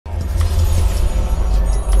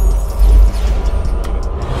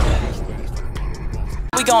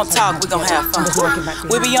gon' talk, we gon' have fun.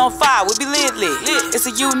 We be on fire, we be lit. It's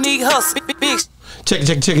a unique hustle, big. Check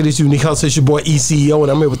it, this unique hustle. It's your boy ECO,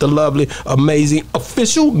 and I'm here with the lovely, amazing,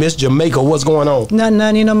 official Miss Jamaica. What's going on?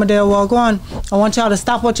 Nothing, you know, Madeo, walk on. I want y'all to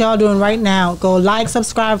stop what y'all doing right now. Go like,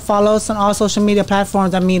 subscribe, follow us on all social media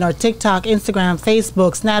platforms. I mean, our TikTok, Instagram,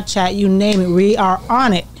 Facebook, Snapchat, you name it. We are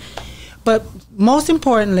on it. But most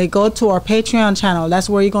importantly, go to our Patreon channel. That's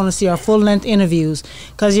where you're going to see our full-length interviews.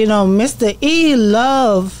 Because, you know, Mr. E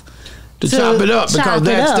love to chop it up, because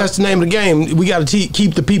that's the name of the game. We got to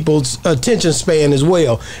keep the people's attention span as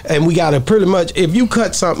well, and we got to pretty much, if you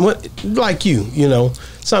cut something like you know,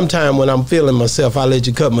 sometime when I'm feeling myself, I let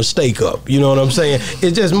you cut my steak up. You know what I'm saying?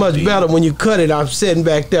 It's just much better when you cut it. I'm sitting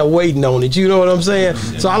back there waiting on it. You know what I'm saying?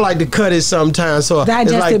 So I like to cut it sometimes. So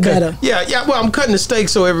digest like it better. Yeah. Well, I'm cutting the steak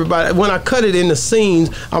so everybody. When I cut it in the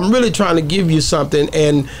scenes, I'm really trying to give you something.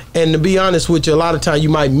 And to be honest with you, a lot of times you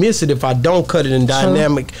might miss it if I don't cut it in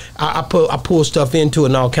dynamic. I pull stuff into it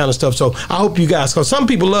and all kind of stuff. So I hope you guys, because some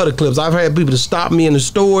people love the clips. I've had people to stop me in the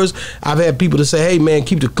stores. I've had people to say, "Hey man,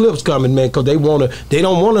 keep the clips coming, man," because they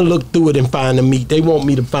don't want to look through it and find the meat. They want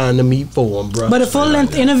me to find the meat for them, bro. But the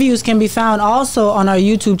full-length interviews can be found also on our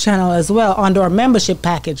YouTube channel as well under our membership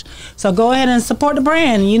package. So go ahead and support the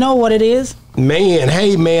brand. You know what it is. Man,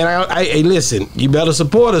 hey man, hey, listen, you better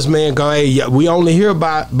support us, man, because hey, we only here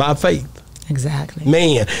by faith. Exactly.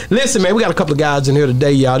 Man, listen, man, we got a couple of guys in here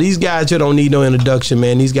today, y'all. These guys here don't need no introduction,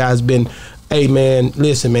 man. These guys been... Hey man,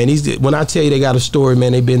 listen man, when I tell you they got a story,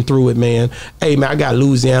 man, they been through it, man. Hey man, I got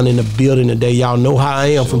Louisiana in the building today. Y'all know how I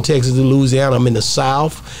am, from Texas to Louisiana. I'm in the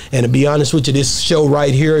South, and to be honest with you, this show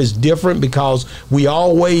right here is different because we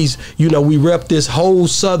always, you know, we rep this whole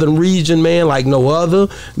southern region, man, like no other,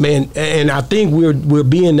 man. And I think we're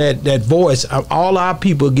being that voice. All our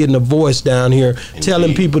people are getting a voice down here,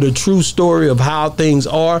 telling people the true story of how things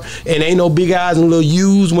are. And ain't no big eyes and little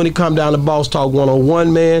U's when it come down to Boss Talk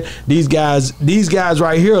 101, man. These guys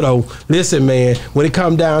right here, though, listen, man, when it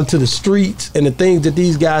come down to the streets and the things that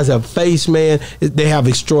these guys have faced, man, they have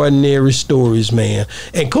extraordinary stories, man.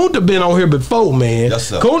 And Kunta been on here before, man. Yes,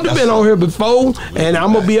 sir. Kunta been on here before, and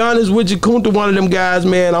I'm gonna be honest with you, Kunta, one of them guys,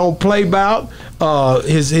 man, I don't play about.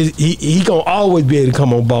 He gonna always be able to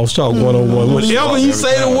come on Boss Talk 101. Whenever he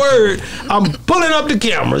say the word, I'm pulling up the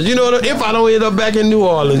cameras. You know, if I don't end up back in New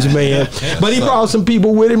Orleans, man. But he brought some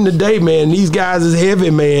people with him today, man. These guys is heavy,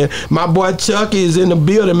 man. My boy Chucky is in the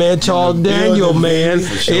building, man. Charles Daniel, man.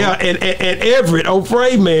 Sure. Yeah, and Everett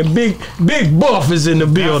O'Fray, man. Big Buff is in the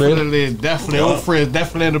building. Definitely. O'Fray is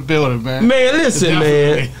definitely in the building, man. Man, listen,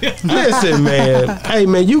 man. Listen, man. Hey,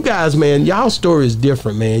 man, you guys, man, y'all story is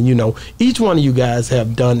different, man. You know, each one of you guys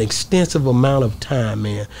have done extensive amount of time,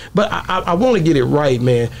 man. But I want to get it right,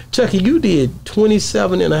 man. Chucky, you did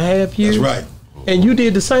 27 and a half years. That's right. And you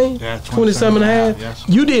did the same? Yeah, 27 and a half? Yes.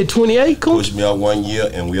 You did 28, Coach? Pushed me out 1 year,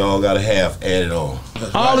 and we all got a half added on.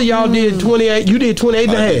 All of y'all did 28. You did 28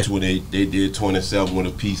 and a half? I did 28. They did 27 with a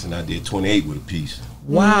piece, and I did 28 with a piece.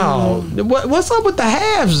 Wow. What's up with the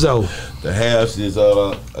halves, though? The halves is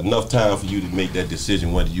enough time for you to make that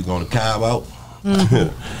decision whether you're going to carve out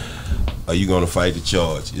or you going to fight the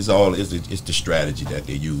charge. It's the strategy that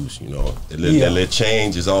they use, you know. That little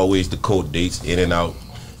change is always the court dates in and out,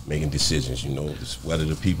 making decisions, you know. It's whether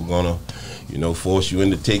the people gonna, you know, force you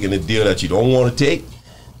into taking a deal that you don't want to take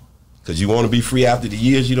because you want to be free after the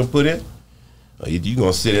years you done put in. You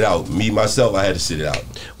gonna sit it out. Me, myself, I had to sit it out.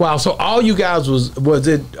 Wow, so all you guys was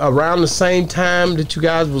it around the same time that you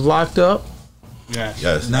guys was locked up?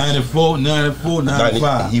 Yes. 94,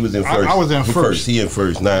 95. He was in first. I was in first. He in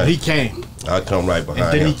first. He came. I come right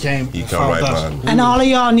behind and then him. He come right behind me. And all of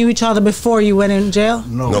y'all knew each other before you went in jail?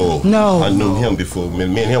 No. I knew him before. Me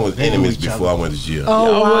and him was enemies before I went to jail.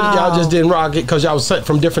 Oh, wow. Y'all just didn't rock it because y'all was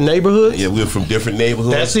from different neighborhoods? Yeah, we were from different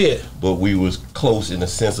neighborhoods. That's it. But we was close in the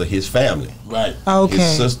sense of his family. Right. Okay.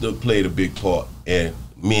 His sister played a big part, and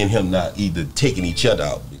me and him not either taking each other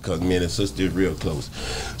out because me and his sister is real close.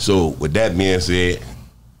 So with that being said,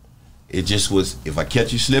 it just was, if I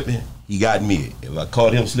catch you slipping, he got me. If I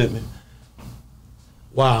caught him slipping,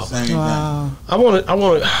 wow. Wow. I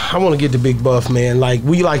want to get the big buff, man. Like,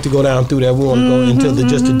 we like to go down through that. We want to go into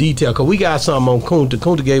just the detail because we got something on Kunta.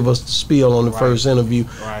 Kunta gave us the spiel on the first interview.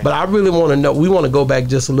 Right. But I really want to know, we want to go back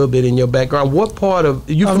just a little bit in your background. What part of,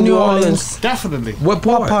 you from New Orleans? Definitely. What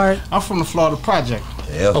part? I'm from the Florida Project.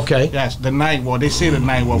 yeah. Okay. Yes, the Ninth Ward. They say the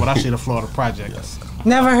Ninth Ward, but I say the Florida Project. Yes.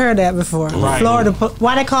 Never heard that before. Right. Florida,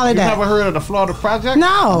 why they call it You that? never heard of the Florida Project?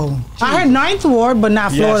 No. I heard Ninth Ward, but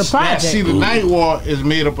not Florida Project. See, the Ninth Ward is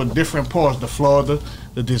made up of different parts. The Florida,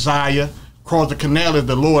 the Desire, across the canal is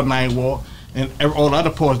the lower Ninth Ward, And all the other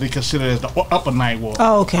parts they consider as the upper Ninth Ward.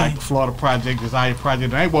 Oh, okay. Like the Florida Project, Desire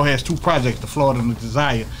Project. The Ninth Ward has two projects, the Florida and the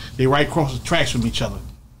Desire. They right across the tracks from each other.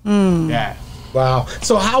 Yeah. Wow.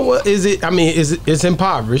 So how is it? I mean, it's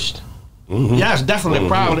impoverished. Yeah, it's definitely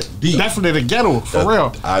definitely the ghetto for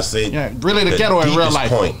real. I say, really the ghetto in real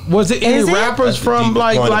life. Was it any rappers from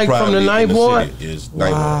like from the Ninth Ward?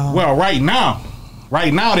 Wow. Well, right now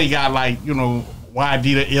they got like YD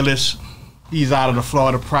the illest. He's out of the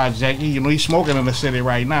Florida Project. He's smoking in the city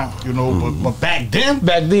right now. But back then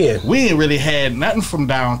we ain't really had nothing from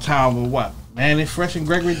downtown. But what? Manny Fresh and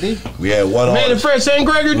Gregory D. We had one. Manny Fresh and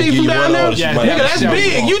Gregory D from down there. Yeah, nigga, that's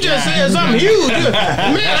big. You just said something huge.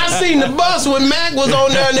 Man, I seen the bus when Mac was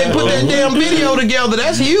on there and they put that damn video together.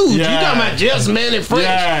 That's huge. You talking about just Manny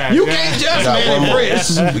Fresh? You can't just Manny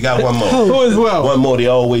Fresh. We got one more. Who is well? One more. They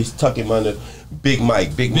always tuck him under. Big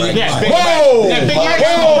Mike. Yeah, Whoa!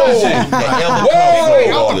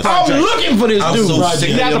 Whoa! I'm looking for this I'm dude. so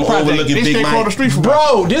sick of them overlooking Big Mike.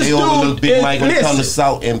 Bro, this they overlook dude. Big Mike when it comes to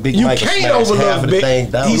South, and Big Mike can't smashed overlook half of the thing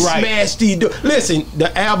down. He smashed these dudes. Listen,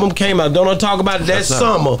 the album came out. Don't I talk about it that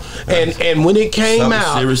summer? And when it came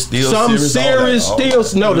out, some serious one.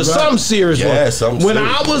 When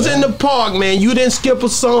I was in the park, man, you didn't skip a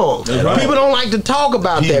song. People don't like to talk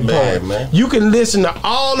about that part. Man. You can listen to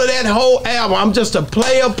all of that whole album. I'm just a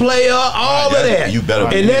player, all of that. You better.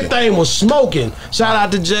 And that thing was smoking. Shout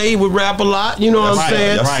out to Jay, would rap a lot. You know what I'm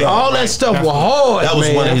saying? All that stuff was hard. That was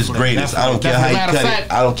one of his greatest. I don't care how he cut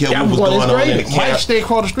it. I don't care what was going on in the camp. Mike stayed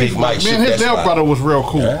across the street from Mike. Man, his little brother was real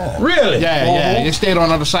cool. Really? Yeah. They stayed on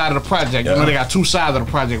the other side of the project. They got two sides of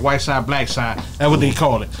the project, white side, black side. That's what they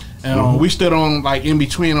call it. And we stood on like in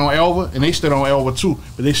between on Elva, and they stood on Elva too,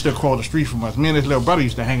 but they still across the street from us. Me and his little brother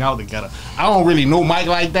used to hang out together. I don't really know Mike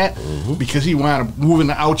like that because he wound up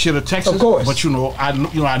moving out here to Texas. Of course, but I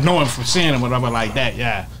know him from seeing him, whatever like that.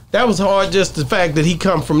 Yeah, that was hard. Just the fact that he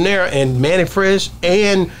come from there and Manny Fresh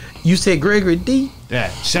and you said Gregory D. Yeah,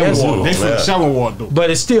 7th Ward. They from the 7th Ward, though.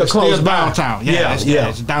 But it's still close by. Downtown.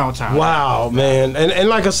 It's downtown. Wow, man. And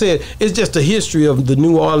like I said, it's just a history of the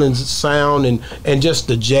New Orleans sound and just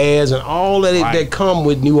the jazz and all that that come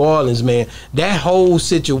with New Orleans, man. That whole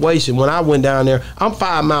situation, when I went down there, I'm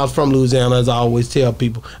 5 miles from Louisiana, as I always tell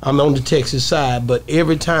people. I'm on the Texas side, but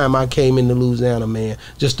every time I came into Louisiana, man,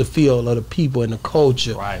 just the feel of the people and the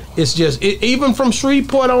culture. Right. It's just, even from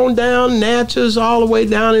Shreveport on down, Natchez, all the way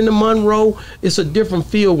down into Monroe, it's a different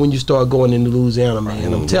feel when you start going into Louisiana,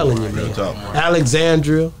 man. I'm telling you, man.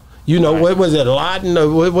 Alexandria, what was it? Lawton?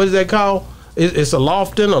 What is that called? It's a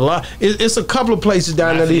Lofton, it's a couple of places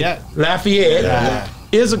down there. Lafayette. Yeah.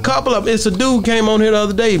 It's a couple of. It's a dude came on here the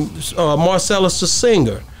other day, Marcellus the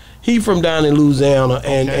singer. He from down in Louisiana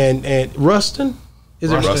and Ruston.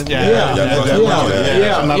 Is it Ruston? Yeah.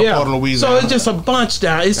 So it's just a bunch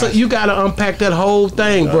down. You got to unpack that whole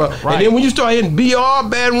thing, bro. Right. And then when you start hitting BR,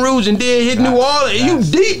 Baton Rouge, and then hit New Orleans, you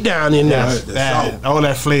deep down in there. All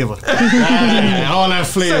that flavor. All that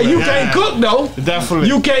flavor. So you can't cook though. Definitely.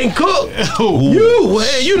 You can't cook. I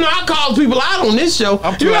call people out on this show.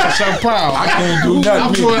 I'm 200-something pounds. I can't do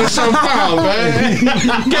nothing. I'm 200-something pounds, man.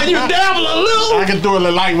 Can you dabble a little? I can do a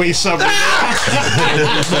little lightweight something.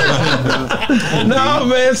 No,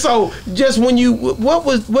 man. So just when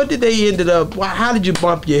what did they ended up? How did you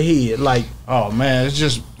bump your head? Like, oh man, it's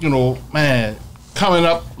just coming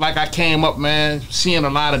up like I came up, man, seeing a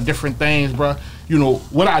lot of different things, bro.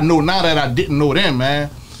 What I know now that I didn't know then, man.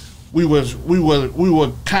 We were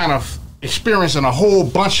kind of experiencing a whole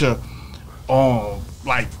bunch of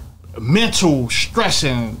like mental stress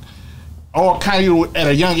and all kind of at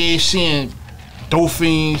a young age, seeing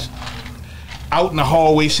dolphins out in the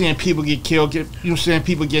hallway, seeing people get killed, seeing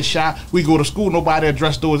people get shot. We go to school, nobody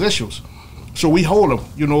address those issues. So we hold them,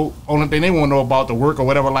 only thing they want to know about the work or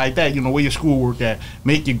whatever like that, where your schoolwork at,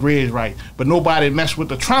 make your grades right. But nobody mess with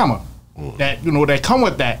the trauma that, that come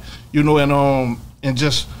with that, and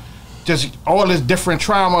just all this different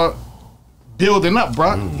trauma building up,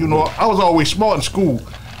 bro. I was always smart in school.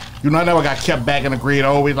 I never got kept back in the grade. I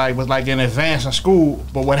always was in advance in school.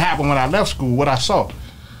 But what happened when I left school, what I saw,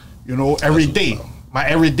 every day, my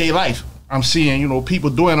everyday life, I'm seeing,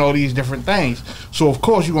 people doing all these different things. So, of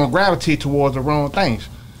course, you're going to gravitate towards the wrong things.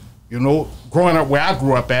 Growing up where I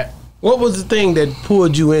grew up at. What was the thing that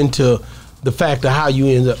pulled you into the fact of how you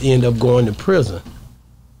end up going to prison?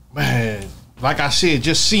 Man, like I said,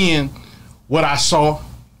 just seeing what I saw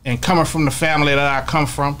and coming from the family that I come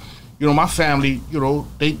from. My family,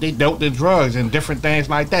 they dealt in drugs and different things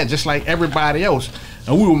like that, just like everybody else.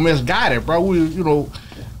 And we were misguided, bro. We,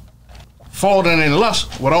 falling in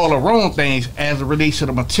lust with all the wrong things as it relates to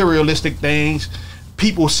the materialistic things,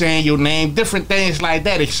 people saying your name, different things like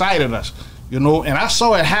that excited us. you know, and I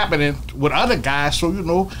saw it happening with other guys. So, you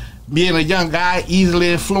know, being a young guy, easily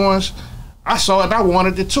influenced, I saw it and I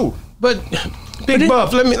wanted it too. But Big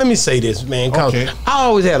Buff, let me say this, man, cause I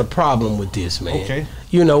always had a problem with this, man. Okay.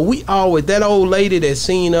 You know, we always, that old lady that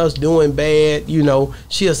seen us doing bad, you know,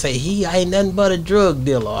 she'll say, he ain't nothing but a drug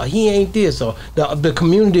dealer, or he ain't this, or the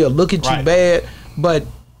community will look at you bad, but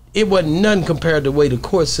it wasn't nothing compared to the way the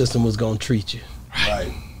court system was gonna treat you.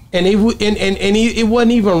 Right. And it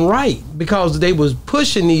wasn't even right, because they was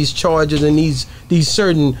pushing these charges and these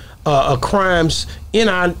certain crimes in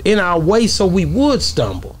our way, so we would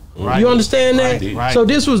stumble. Right. You understand that? Right. So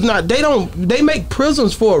this was not. They make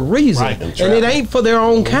prisons for a reason, and it ain't for their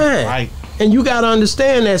own kind. Right. And you got to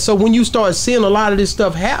understand that. So when you start seeing a lot of this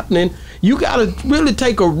stuff happening, you got to really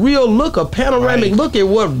take a real look, a panoramic look at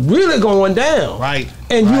what's really going down. Right.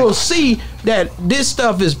 And you'll see that this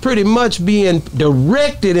stuff is pretty much being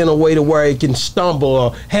directed in a way to where it can stumble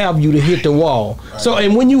or have you to hit the wall. So,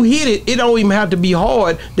 and when you hit it, it don't even have to be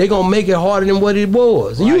hard. They're going to make it harder than what it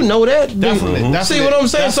was. You know that? Definitely. See what I'm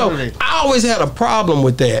saying? Definitely. So I always had a problem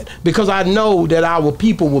with that, because I know that our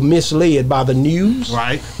people were misled by the news.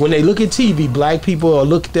 Right. When they look at TV, black people are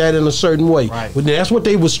looked at in a certain way. Right. But that's what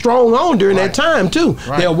they were strong on during that time too.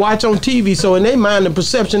 They'll watch on TV, so in their mind, the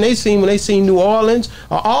perception they seen when they seen New Orleans,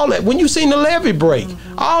 all that, when you seen the levee break,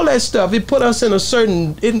 all that stuff, it put us in a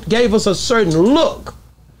certain, it gave us a certain look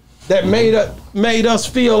that made us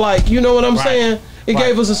feel like, you know what I'm saying? It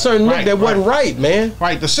gave us a certain look that wasn't right, man.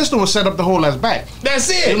 Right, the system was set up to hold us back. That's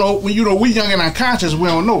it. You know, when we young and unconscious, we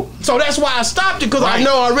don't know. So that's why I stopped it, because I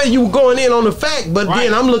know already you were going in on the fact, but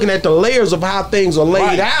then I'm looking at the layers of how things are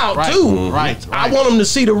laid out too. I want them to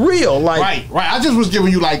see the real, like. I just was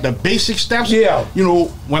giving you like the basic steps. Yeah. You know,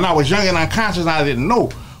 when I was young and unconscious, I didn't know.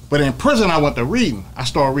 But in prison, I went to reading. I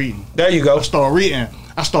started reading. There you go. I started reading.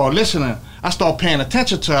 I started listening. I started paying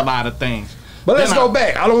attention to a lot of things. But let's go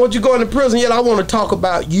back. I don't want you going to prison yet. I want to talk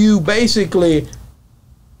about you basically,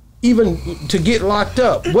 even to get locked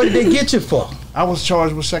up. What did they get you for? I was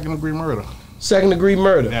charged with second-degree murder. Second-degree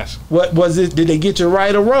murder? Yes. What was it? Did they get you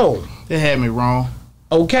right or wrong? They had me wrong.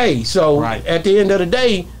 Okay, so at the end of the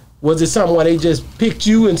day, was it something where they just picked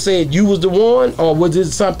you and said you was the one, or was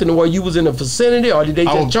it something where you was in the vicinity, or did they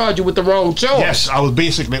just charge you with the wrong charge? Yes, I was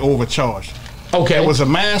basically overcharged. Okay. It was a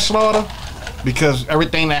manslaughter, because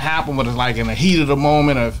everything that happened was like in the heat of the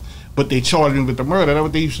moment but they charged me with the murder. That's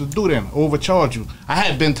what they used to do then, overcharge you. I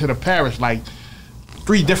had been to the parish like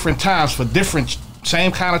 3 different times for different,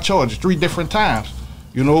 same kind of charges, 3 different times,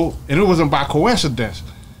 you know, and it wasn't by coincidence.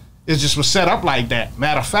 It just was set up like that.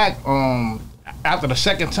 Matter of fact, after the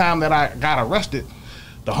second time that I got arrested,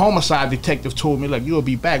 the homicide detective told me, look, you'll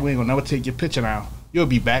be back. We ain't gonna never take your picture down. You'll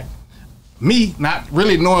be back. Me, not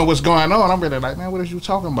really knowing what's going on, I'm really like, man, what are you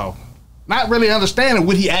talking about? Not really understanding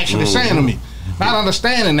what he actually saying to me. Not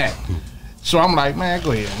understanding that. So I'm like, man,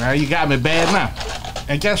 go ahead, man. You got me bad now.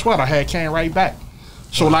 And guess what? I came right back.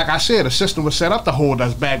 So like I said, the system was set up to hold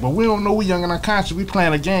us back, but we don't know, we young and unconscious. We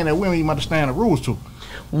playing a game that we don't even understand the rules to.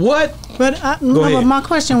 What? But my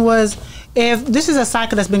question was, if this is a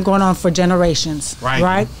cycle that's been going on for generations,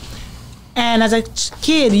 right? And as a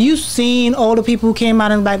kid, you seen older people who came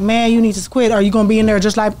out and like, man, you need to quit, or you gonna be in there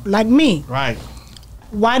just like me. Right.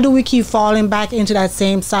 Why do we keep falling back into that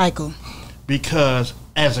same cycle? Because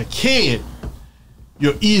as a kid,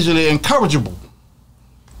 you're easily encourageable.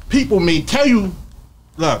 People may tell you,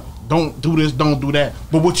 look, don't do this, don't do that.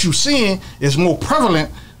 But what you're seeing is more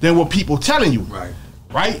prevalent than what people telling you.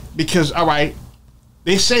 Right? Because, all right,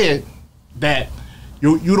 they said that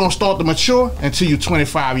you don't start to mature until you're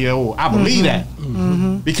 25 years old. I believe that.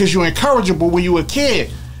 Because you're encourageable when you're a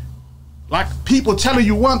kid. Like, people telling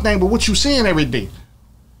you one thing, but what you seeing every day.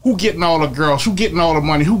 Who getting all the girls? Who getting all the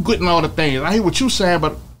money? Who getting all the things? I hear what you saying,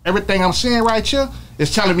 but everything I'm seeing right here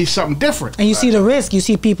is telling me something different. And you see the risk. You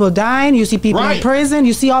see people dying. You see people in prison.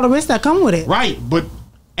 You see all the risks that come with it. Right. But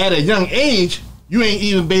at a young age, you ain't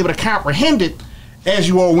even be able to comprehend it as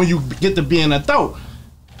you are when you get to be an adult.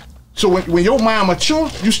 So when your mind mature,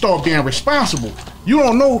 you start being responsible. You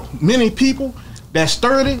don't know many people that's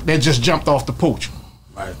 30 that just jumped off the porch.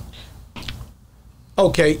 Right.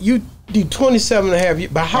 Okay, you did 27 and a half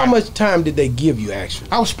years, but how much time did they give you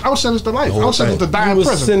actually? I was sentenced to life. I was sentenced to die in prison. You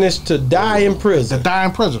were sentenced to die in prison. To die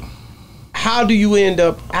in prison. How do you end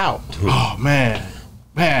up out? Oh man.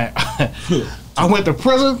 I went to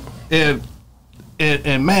prison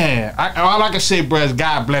and man, all I can say, bro, is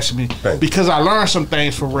God bless me, because I learned some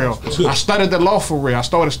things for real. I studied the law for real. I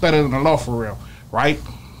started studying the law for real, right?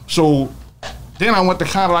 So then I went to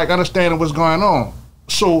kind of like understanding what's going on.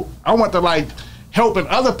 So I went to like helping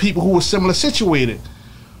other people who were similar situated.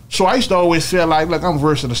 So I used to always feel like, look, I'm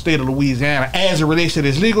versing the state of Louisiana as it relates to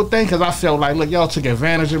this legal thing, because I felt like, look, y'all took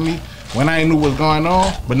advantage of me when I ain't knew what's going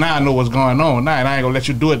on, but now I know what's going on now, and I ain't gonna let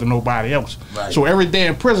you do it to nobody else. Right. So every day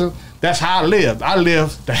in prison, that's how I lived. I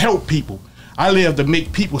lived to help people. I lived to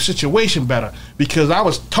make people's situation better, because I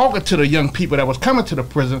was talking to the young people that was coming to the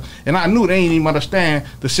prison, and I knew they ain't even understand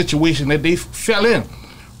the situation that they fell in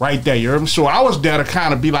right there, you heard me? So I was there to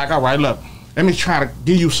kind of be like, all right, look, let me try to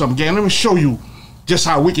give you some game. Let me show you just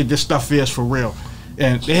how wicked this stuff is for real.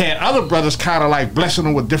 And they had other brothers kind of like blessing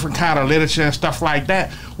them with different kind of literature and stuff like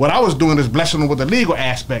that. What I was doing is blessing them with the legal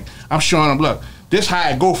aspect. I'm showing them, look, this how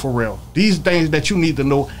it go for real. These things that you need to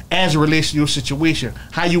know as it relates to your situation.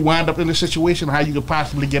 How you wind up in the situation, how you could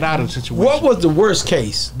possibly get out of the situation. What was the worst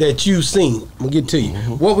case that you seen? We'll get to you.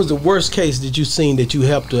 What was the worst case that you seen that you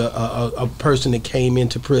helped a person that came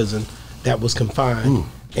into prison that was confined,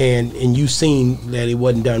 and you seen that it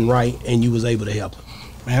wasn't done right, and you was able to help him?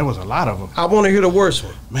 Man, there was a lot of them. I want to hear the worst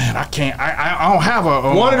one. Man, I can't. I don't have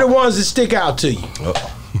a. One of the ones that stick out to you.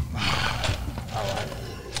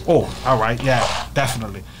 Oh, all right, yeah,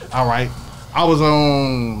 definitely. All right, I was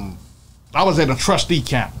at a trustee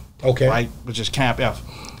camp. Okay. Right, which is Camp F,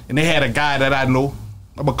 and they had a guy that I know.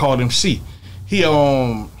 I'm gonna call him C. He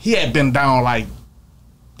had been down like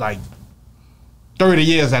 30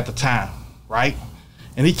 years at the time, right?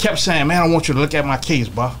 And he kept saying, "Man, I want you to look at my case,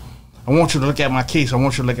 buff. I want you to look at my case. I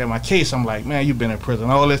want you to look at my case." I'm like, "Man, you've been in prison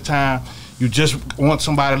all this time. You just want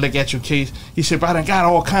somebody to look at your case." He said, "But I done got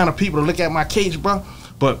all kind of people to look at my case, bro.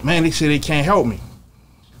 But man, they say they can't help me."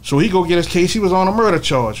 So he go get his case. He was on a murder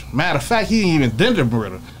charge. Matter of fact, he ain't even did the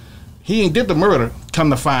murder. He ain't did the murder,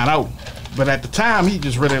 come to find out. But at the time, he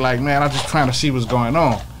just really like, man, I'm just trying to see what's going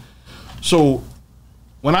on. So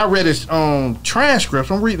when I read his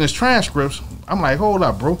transcripts, I'm reading his transcripts, I'm like, hold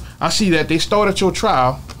up, bro. I see that they started your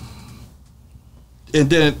trial, and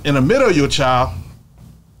then in the middle of your trial,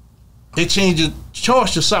 they changed the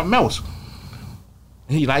charge to something else.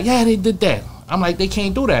 And he like, yeah, they did that. I'm like, they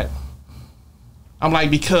can't do that. I'm like,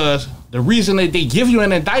 because the reason that they give you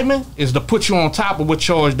an indictment is to put you on top of what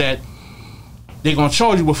charge that they're gonna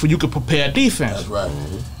charge you with, for you could prepare a defense. That's right.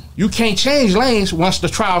 You can't change lanes once the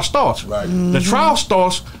trial starts. Right. The trial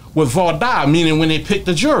starts with Valdal, meaning when they pick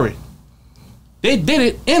the jury. They did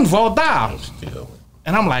it in Valdal.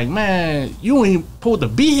 And I'm like, man, you ain't supposed to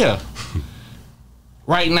be here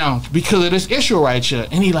right now because of this issue right here.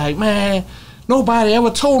 And he like, man, nobody ever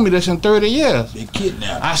told me this in 30 years. They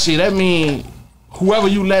kidnapped. I see, that mean whoever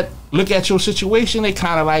you let look at your situation, they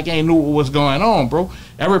kind of like ain't knew what was going on, bro.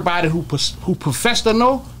 Everybody who profess to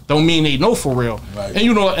know don't mean they know for real. Right. And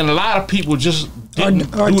you know, and a lot of people just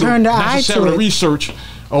didn't or do turn the the eye necessary to it. research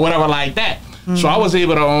or whatever like that. So I was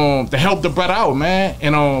able to help the brother out, man,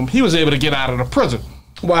 and he was able to get out of the prison.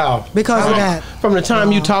 Wow. Because of that. From the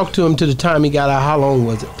time you talked to him to the time he got out, how long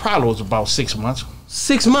was it? Probably was about 6 months.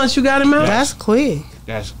 6 months you got him out? That's quick.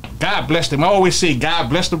 God blessed him. I always say God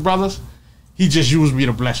bless the brothers. He just used me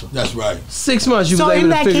to bless him. That's right. 6 months you So was able in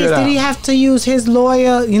to that figure case, it out. did he have to use his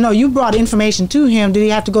lawyer? You know, you brought information to him. Did he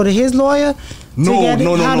have to go to his lawyer? No.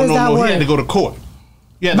 How does that work? He had to go to court.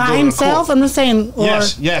 By himself? I'm just saying. Or,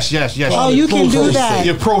 Yes. Oh, you can do that.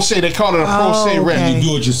 Your pro se, they call it a pro se okay. rep. You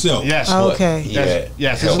do it yourself. Yes. Okay.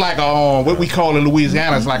 Yes. It's like what we call in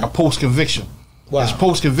Louisiana, it's like a post conviction. Wow. It's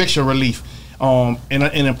post conviction relief. In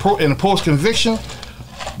a post conviction,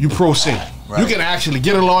 you pro se. Right. You can actually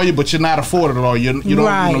get a lawyer, but you're not afforded a lawyer. You don't.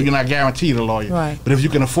 Right. You know, you're not guaranteed a lawyer. Right. But if you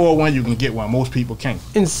can afford one, you can get one. Most people can't.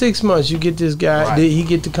 In 6 months you get this guy, Right. did he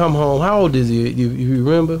get to come home? How old is he? You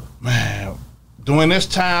remember? Man, during this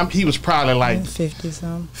time, he was probably like 50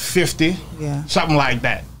 something. 50. Yeah. Something like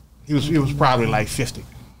that. He was probably like 50.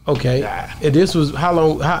 Okay. Yeah. And this was how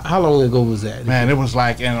long ago was that? Man, it was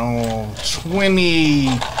like in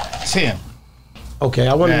 2010. Okay,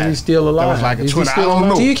 I wonder if he's still alive. That was like a Is he 20. I still don't alive?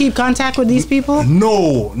 know. Do you keep contact with these people?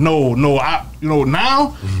 No.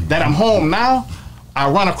 Now that I'm home now, I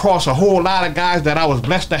run across a whole lot of guys that I was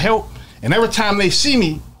blessed to help, and every time they see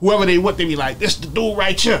me, whoever they be like, this the dude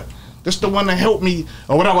right here. This the one that helped me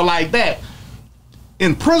or whatever like that.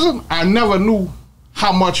 In prison, I never knew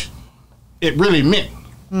how much it really meant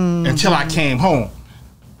until I came home.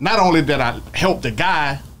 Not only did I help the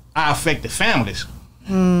guy, I affected families.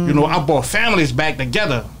 You know, I brought families back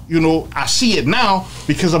together. You know, I see it now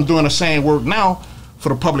because I'm doing the same work now for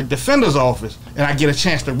the public defender's office, and I get a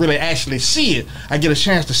chance to really actually see it. I get a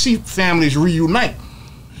chance to see families reunite.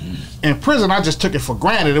 In prison, I just took it for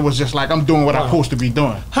granted. It was just like I'm doing what I'm supposed to be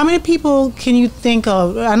doing. How many people can you think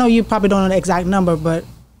of? I know you probably don't know the exact number, but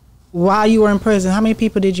while you were in prison, how many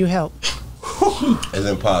people did you help? It's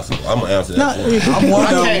impossible. I'm gonna answer that. I'm one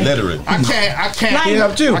of them. Literally. I can't. Like-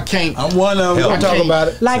 Yeah, too. I can't. I'm one of them. We'll talk about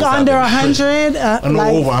it. Like Since I've under been 100? No,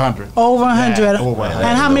 like over 100. over 100. Yeah, over 100.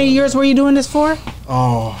 And how many years were you doing this for?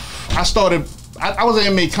 Oh, I started. I was an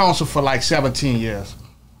inmate counsel for like 17 years.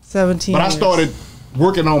 17 But I years. started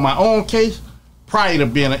working on my own case prior to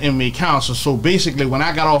being an inmate counsel. So basically, when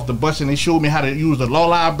I got off the bus and they showed me how to use the law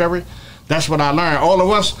library, that's what I learned. All of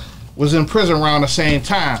us was in prison around the same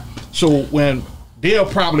time. So when they'll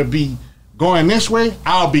probably be going this way,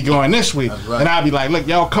 I'll be going this way. That's right. And I'll be like, look,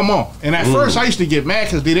 y'all come on. And at first, I used to get mad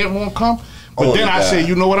because they didn't want to come. But Oh, then I God. said,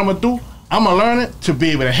 you know what I'm going to do? I'm going to learn it to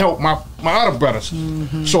be able to help my other brothers.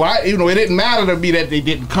 So it didn't matter to me that they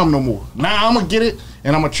didn't come no more. Now I'm going to get it,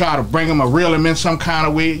 and I'm going to try to bring them or reel them in some kind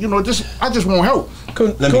of way. I just want help.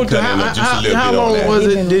 Let me cut in just a little how bit on long that. was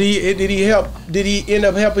it? Did he help? Did he end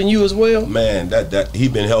up helping you as well? Man, that he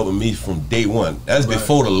been helping me from day one. That's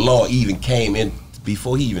before the law even came in,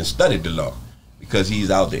 before he even studied the law, because he's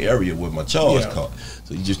out the area where my charge caught.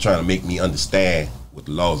 So he's just trying to make me understand what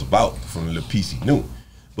the law's about from the little piece he knew.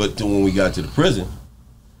 But then when we got to the prison,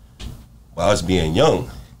 by us being young,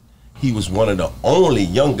 he was one of the only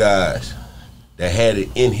young guys that had it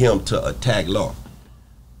in him to attack law.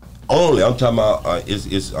 Only, I'm talking about, I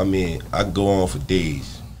can go on for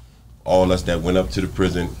days. All us that went up to the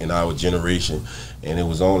prison in our generation, and it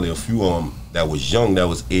was only a few of them that was young that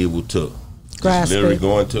was able to Grasp just literally it.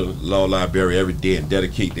 go into the law library every day and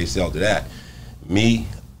dedicate themselves to that. Me,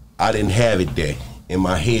 I didn't have it there in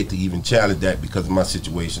my head to even challenge that because of my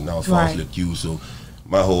situation. I was falsely accused, so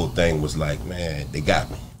my whole thing was like, man, they got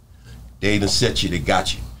me. They done set you, they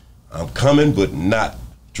got you. I'm coming, but not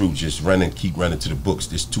through just keep running to the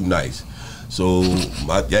books. It's too nice. So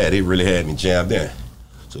my dad, they really had me jammed in.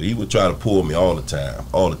 So he would try to pull me all the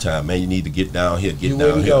time, man, you need to get down here, get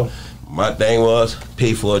down here. My thing was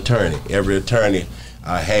pay for attorney. Every attorney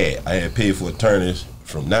I had paid for attorneys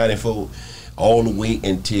from 94 all the way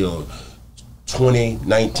until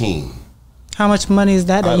 2019. How much money is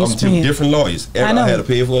that? I'm you two spend? different lawyers. I know. had to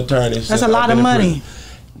pay for attorneys. That's since a lot I've of been in money.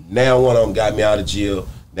 prison. Now one of them got me out of jail.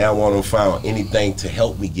 Now one of them found anything to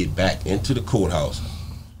help me get back into the courthouse.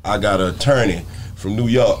 I got an attorney from New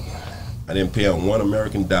York. I didn't pay him $1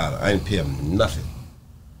 American. I didn't pay him nothing.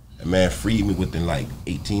 That man freed me within like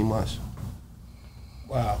 18 months.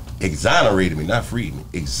 Wow. Exonerated me, not freed me.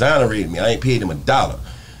 Exonerated me. I ain't paid him $1.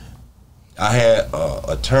 I had an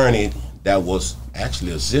attorney that was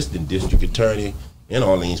actually assistant district attorney in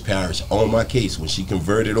Orleans Parish on my case. When she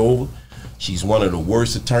converted over, she's one of the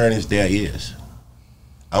worst attorneys there is.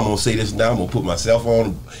 I'm gonna say this now, I'm gonna put myself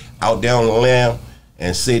out down the lamb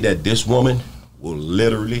and say that this woman will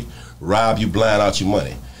literally rob you blind out your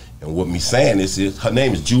money. And what me saying this is, her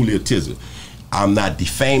name is Julia Tizzer. I'm not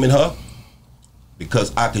defaming her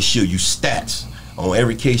because I can show you stats on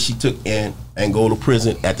every case she took in and go to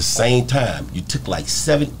prison at the same time. You took like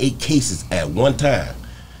 7, 8 cases at one time.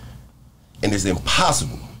 And it's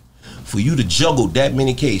impossible for you to juggle that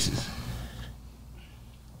many cases.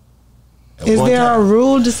 at Is one there time. a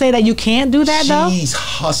rule to say that you can't do that though? She's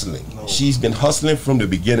hustling. She's been hustling from the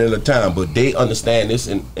beginning of the time, but they understand this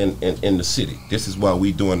in the city. This is why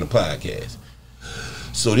we doing the podcast.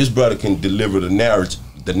 So this brother can deliver the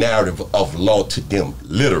narrative of law to them,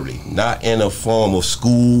 literally, not in a form of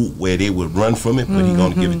school where they would run from it, but he's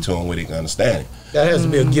gonna give it to them where they can understand it. That has to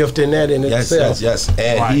be a gift in that in itself. Yes,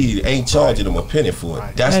 and he ain't charging them a penny for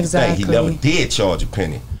it. That's the thing. He never did charge a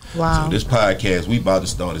penny. Wow. So this podcast we about to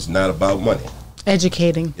start is not about money.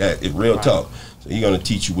 Educating. Yeah, it's real talk. So he's gonna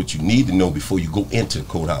teach you what you need to know before you go into the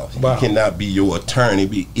courthouse. Wow. He cannot be your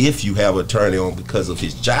attorney if you have an attorney on because of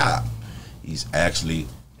his job. He's actually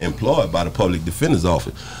employed by the public defender's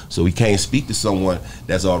office, so he can't speak to someone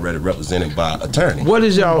that's already represented by an attorney. What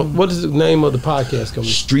is the name of the podcast coming?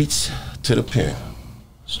 Streets to the Pen.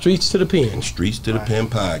 Streets to the Pen. Streets to the Pen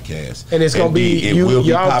podcast. And it's gonna be it will be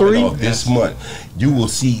y'all popping three off this month. You will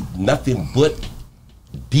see nothing but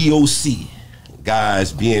DOC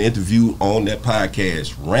guys being interviewed on that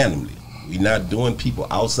podcast randomly. We're not doing people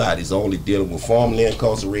outside. It's only dealing with formerly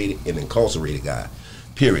incarcerated and incarcerated guys.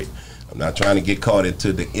 Period. I'm not trying to get caught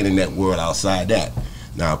into the internet world outside that.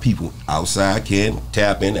 Now, people outside can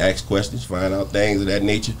tap in, ask questions, find out things of that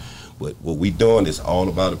nature. But what we doing is all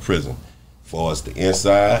about the prison. For us, the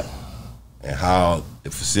inside and how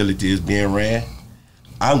the facility is being ran,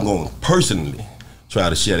 I'm going to personally try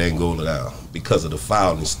to shut Angola down because of the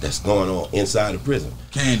violence that's going on inside the prison.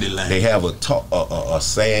 Candyland. They have a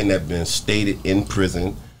saying that's been stated in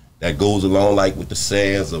prison that goes along like with the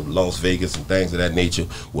sayings of Las Vegas and things of that nature.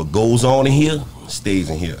 What goes on in here stays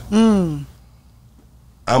in here. I'm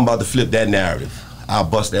about to flip that narrative. I'll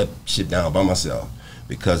bust that shit down by myself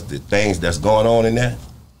because the things that's going on in there,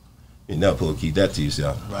 you never supposed to keep that to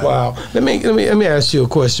yourself. Right? Wow. Let me ask you a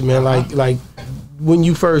question, man. Like when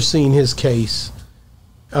you first seen his case,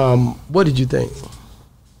 what did you think?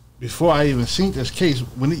 Before I even seen this case,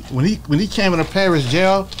 when he came into Paris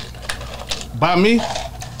jail, by me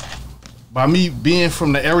being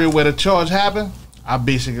from the area where the charge happened, I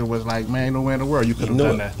basically was like, man, ain't nowhere in the world you could have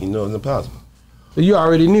done that. You know it's impossible. You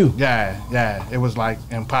already knew. Yeah, it was like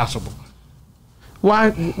impossible.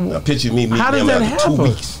 Why? Now picture me meeting him after 2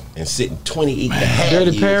 weeks and sitting 28 and a half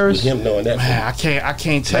years Paris. with him knowing that. Man, I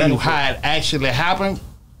can't tell you how it actually happened.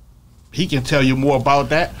 He can tell you more about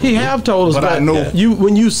that. He have told us, but I know you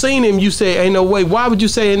when you seen him, you say ain't no way. Why would you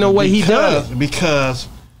say ain't no way he done it? Because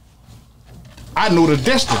I know the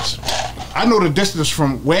distance. I know the distance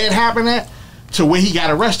from where it happened at to where he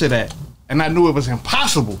got arrested at, and I knew it was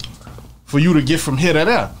impossible for you to get from here to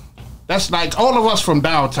there. That's like all of us from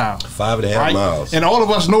downtown. 5.5 miles. And all of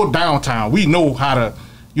us know downtown. We know how to,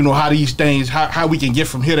 how these things, how we can get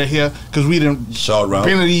from here to here, because we done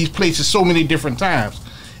been to these places so many different times.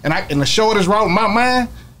 And the shortest route in my mind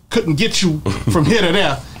couldn't get you from here to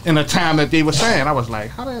there in the time that they were saying. I was like,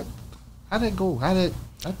 how that go? How did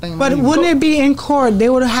that thing? But wouldn't it be in court? They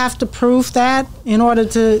would have to prove that in order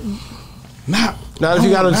to. Not if you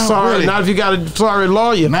got a sorry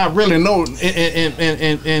lawyer. Not really. No.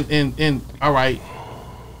 And all right.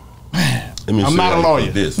 Man, I'm not a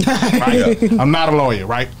lawyer. Right? I'm not a lawyer,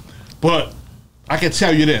 right? But I can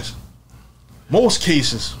tell you this: most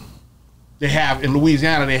cases. They have in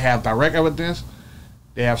Louisiana. They have direct evidence.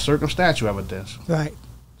 They have circumstantial evidence. Right.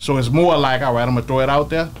 So it's more like, all right, I'm gonna throw it out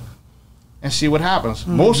there and see what happens.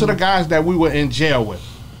 Mm-hmm. Most of the guys that we were in jail with,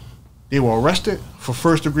 they were arrested for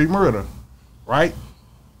first-degree murder, right?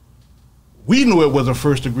 We knew it was a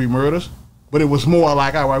first-degree murder, but it was more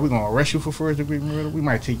like, all right, we're gonna arrest you for first-degree murder. We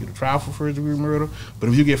might take you to trial for first-degree murder, but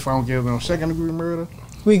if you get found guilty on second-degree murder,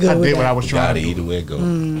 we go. I did what I was trying to do. Either way it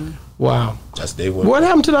goes. Wow. That's they were. What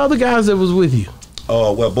happened to the other guys that was with you?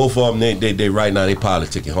 Oh, well, both of them, they right now, they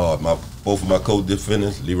politicking hard. Both of my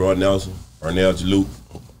co-defendants, Leroy Nelson, Ernell Jalute,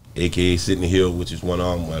 a.k.a. Sidney Hill, which is one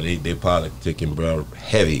of them, well, they politicking, bro,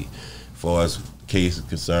 heavy. As far as the case is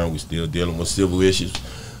concerned, we still dealing with civil issues.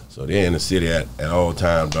 So they're in the city at all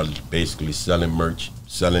times, brother, basically selling merch,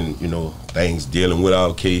 selling, things, dealing with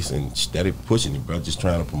our case, and steady pushing it, bro, just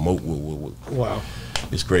trying to promote what. Wow.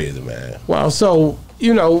 It's crazy, man. Wow, so,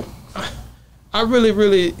 I really,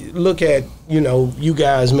 really look at, you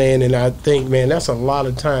guys, man, and I think, man, that's a lot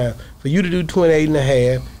of time. For you to do 28 and a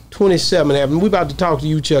half, 27 and a half, and we about to talk to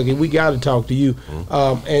you, Chucky. We got to talk to you.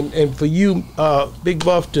 Mm-hmm. And for you, Big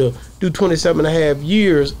Buff, to do 27 and a half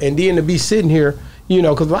years and then to be sitting here,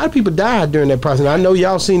 because a lot of people died during that process. I know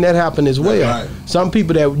y'all seen that happen as well. Right. Some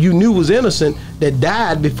people that you knew was innocent that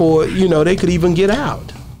died before, they could even get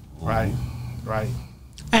out. Right.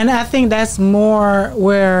 And I think that's more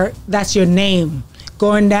where that's your name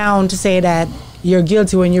going down to say that you're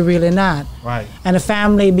guilty when you're really not. Right. And the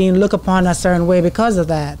family being looked upon a certain way because of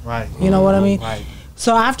that. Right. You know what I mean? Right.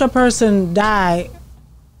 So after a person die,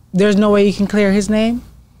 there's no way you can clear his name?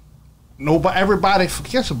 Nobody, everybody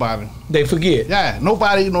forgets about him. They forget. Yeah.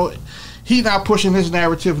 Nobody, he's not pushing his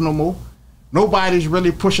narrative no more. Nobody's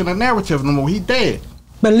really pushing a narrative no more. He dead.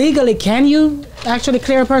 But legally, can you actually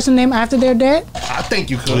clear a person's name after they're dead? I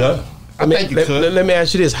think you could. Yeah. I think you could. Let me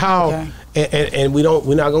ask you this: how? Okay. And we're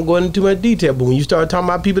not gonna go into too much detail. But when you start talking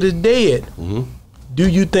about people that's dead, do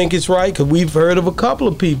you think it's right? Because we've heard of a couple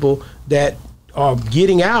of people that are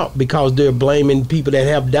getting out because they're blaming people that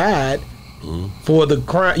have died for the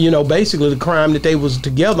crime. Basically the crime that they was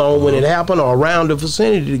together on when it happened or around the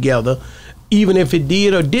vicinity together. Even if it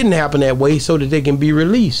did or didn't happen that way, so that they can be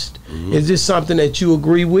released. Is this something that you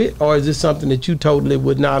agree with, or is this something that you totally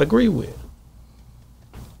would not agree with?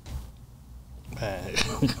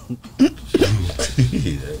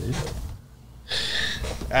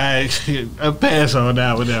 I pass on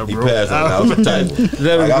that one there, bro. He passed on that one.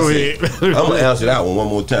 Let him go ahead. I'm going to answer that one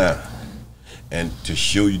more time. And to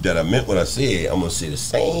show you that I meant what I said, I'm going to say the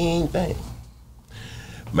same thing.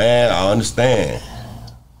 Man, I understand.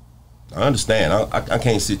 I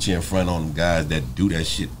can't sit here in front of them guys that do that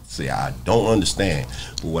shit, say I don't understand.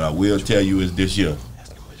 But what I will tell you is this year,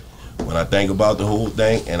 when I think about the whole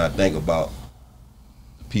thing and I think about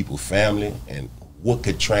people's family and what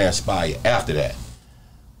could transpire after that.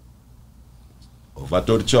 If I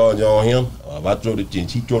throw the charge on him, or if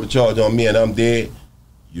he throw the charge on me and I'm dead,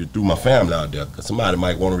 you threw my family out there, because somebody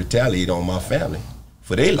might want to retaliate on my family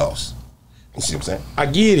for their loss. You see what I'm saying? I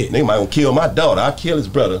get it. They might want to kill my daughter. I kill his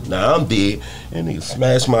brother. Now I'm dead, and they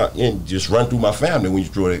smash and just run through my family when you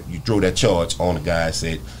throw that charge on the guy and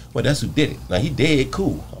said, well, that's who did it. Now he dead,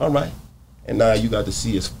 cool, all right. And now you got to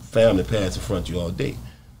see his family pass in front of you all day.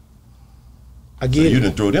 I get it. You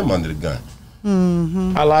didn't throw them under the gun.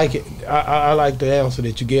 Mm-hmm. I like it. I like the answer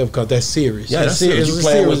that you give because that's serious. Yeah, that's serious. You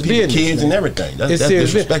playing with people's kids and everything. That's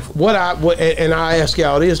disrespectful. And I ask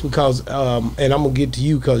y'all this because, and I'm gonna get to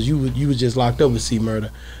you because you was just locked up with C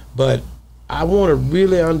Murder, but I want to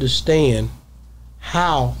really understand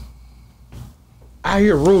how. I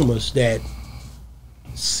hear rumors that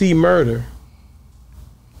C Murder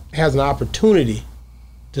has an opportunity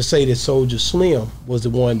to say that Soulja Slim was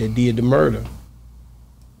the one that did the murder.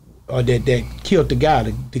 Or that killed the guy,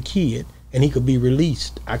 the kid, and he could be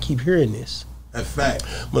released. I keep hearing this. That's fact.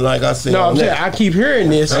 But like I said, I'm saying I keep hearing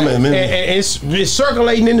this, and it's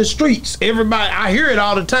circulating in the streets. Everybody, I hear it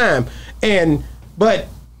all the time. But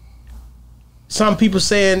some people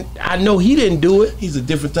saying, I know he didn't do it. He's a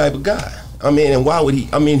different type of guy. I mean, and why would he?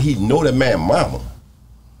 I mean, he know that man mama.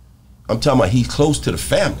 I'm talking about he's close to the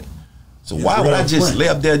family. So why would I just lay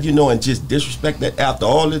up there, and just disrespect that after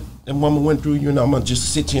all that woman went through, I'm gonna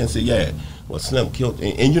just sit here and say, yeah, well, Slim killed,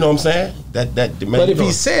 and you know what I'm saying? That But if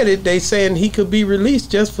he said it, they saying he could be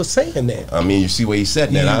released just for saying that. I mean, you see where he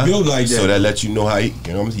said that, huh? Built like that. So that lets you know how he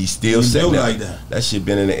still said that. Like that. That shit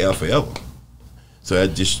been in the air forever. So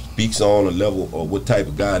that just speaks on a level of what type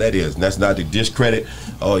of guy that is, and that's not to discredit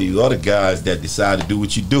all you other guys that decide to do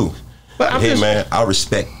what you do. But hey, man, I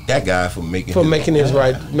respect that guy for making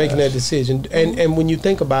that decision. And when you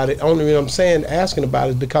think about it, only reason I'm saying asking about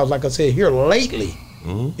it is because, like I said, here lately,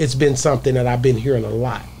 it's been something that I've been hearing a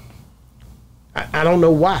lot. I don't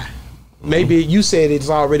know why. Maybe you said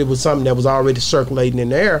it's already was something that was already circulating in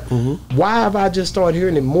the air. Why have I just started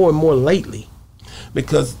hearing it more and more lately?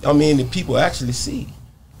 Because I mean, the people actually see.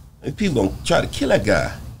 The people gonna try to kill that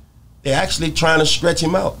guy. They're actually trying to stretch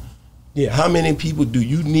him out. Yeah. How many people do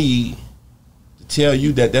you need to tell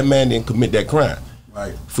you that man didn't commit that crime?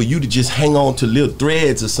 Right. For you to just hang on to little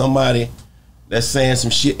threads of somebody that's saying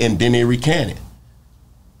some shit and then they recant it.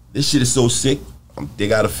 This shit is so sick. They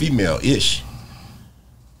got a female-ish.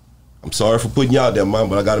 I'm sorry for putting y'all there, man,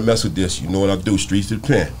 but I gotta mess with this. You know what I do, streets to the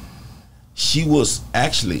pen. She was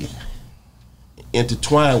actually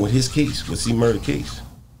intertwined with his case, with C Murder case.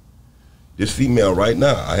 This female right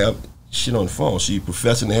now, I have shit on the phone. She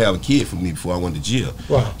professing to have a kid for me before I went to jail.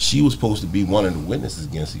 Wow. She was supposed to be one of the witnesses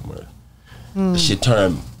against C Murder. The shit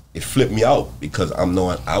it flipped me out because I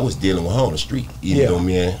was dealing with her on the street. Even though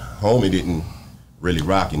me and homie didn't really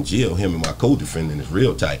rock in jail, him and my co-defendant is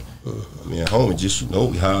real tight. Me and homie just,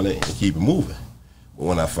 we holler and keep it moving. But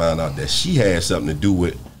when I found out that she had something to do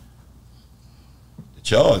with the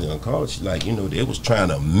charge on college, she like, they was trying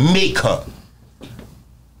to make her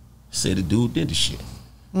say the dude did the shit.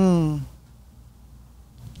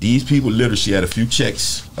 These people literally, she had a few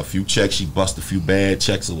checks, she bust a few bad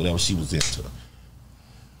checks or whatever she was into.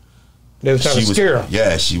 They was trying to scare her.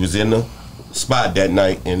 Yeah, she was in the spot that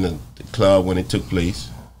night in the club when it took place.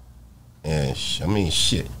 And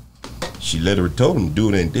shit. She literally told them to do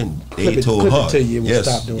it and then they told her.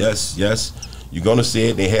 Yes. You're gonna say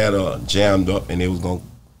it. They had her jammed up and they was gonna,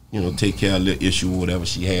 take care of the issue or whatever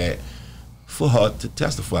she had for her to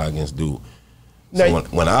testify against dude. So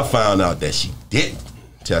when I found out that she didn't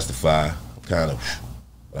testify,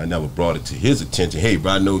 I never brought it to his attention. Hey,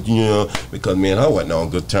 bro, I know, because me and her wasn't on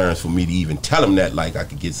good terms for me to even tell him that, like I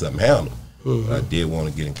could get something handled. But I did want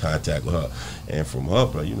to get in contact with her. And from her,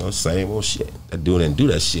 bro, same old shit. That dude didn't do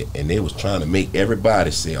that shit. And they was trying to make everybody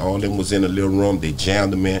say, all of them was in a little room, they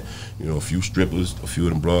jammed them in. A few strippers, a few of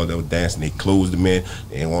them brothers that were dancing, they closed them in,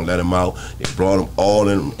 they didn't want to let them out. They brought them all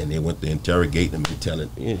in, and they went to interrogate them and telling,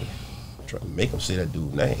 trying to make them say that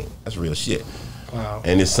dude's name. That's real shit. Wow.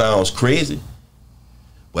 And it sounds crazy,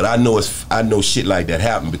 but I know shit like that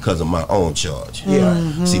happened because of my own charge.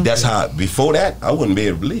 Yeah. See, that's how. Before that, I wouldn't be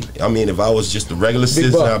able to believe it. I mean, if I was just a regular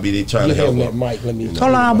citizen, I'd be there trying to help him.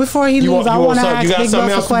 Hold on, before he leaves, I want to ask Big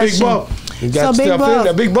Buck a question. You got so Big Buck,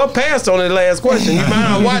 that Big Buck passed on that last question. You might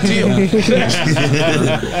not watch him.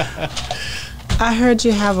 I heard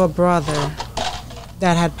you have a brother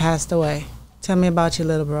that had passed away. Tell me about your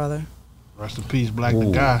little brother. Rest in peace, Black the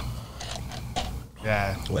guy.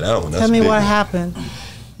 Yeah. Well, tell me what happened.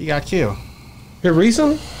 He got killed. Here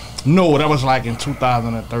recently? No, that was like in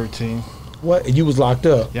 2013. What? You was locked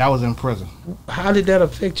up? Yeah, I was in prison. How did that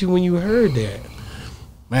affect you when you heard that?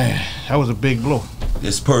 Man, that was a big blow.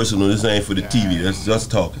 It's personal. This ain't for the TV. That's just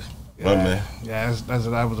talking. Yeah, right, man. Yeah,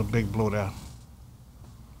 that was a big blow down.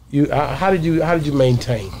 How did you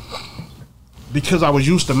maintain? because I was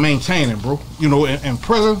used to maintaining, bro. You know, in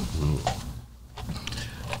prison,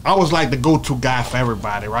 I was like the go-to guy for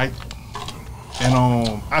everybody, right? And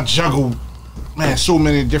I juggled, man, so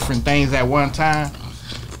many different things at one time,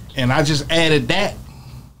 and I just added that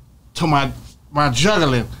to my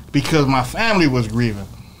juggling because my family was grieving.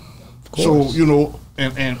 So you know,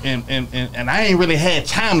 and I ain't really had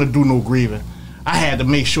time to do no grieving. I had to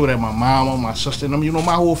make sure that my mama, my sister, and them, you know,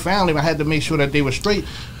 my whole family, I had to make sure that they were straight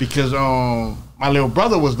because my little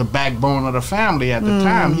brother was the backbone of the family at the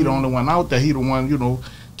time. He the only one out there. He the one, you know,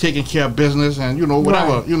 taking care of business and, you know,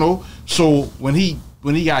 whatever, you know. So when he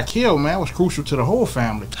got killed, man, it was crucial to the whole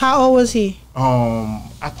family. How old was he?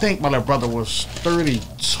 I think my little brother was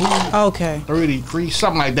 32. Okay. 33,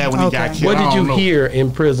 something like that when he got killed. What did you hear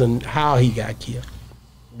in prison how he got killed?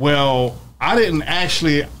 Well, I didn't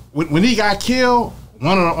actually. When he got killed,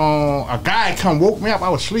 one of a guy come woke me up. I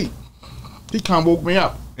was asleep. He come woke me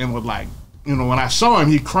up and was like, you know, when I saw him,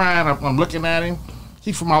 he crying. I'm looking at him.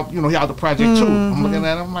 He from out, you know, he out the project too. I'm looking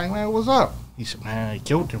at him. I'm like, man, what's up? He said, man, he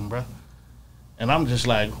killed him, bro. And I'm just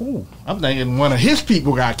like, who? I'm thinking one of his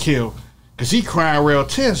people got killed because he crying real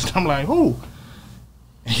tense. And I'm like, who?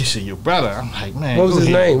 And he said, your brother. I'm like, man. What was his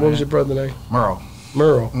name? Man. What was your brother's name? Merle.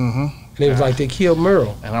 Merle. And it was like they killed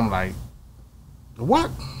Merle. And I'm like,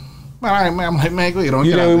 what? Man, I'm like, man, go ahead. You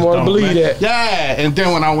didn't even want to believe that. Yeah, and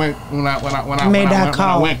then when I went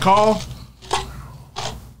call,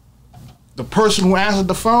 the person who answered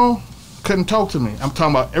the phone couldn't talk to me. I'm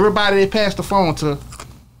talking about everybody they passed the phone to.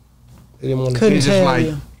 They didn't want to. Couldn't tell like,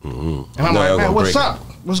 you. And I'm like, man, what's up?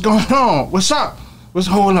 What's going on? What's up? What's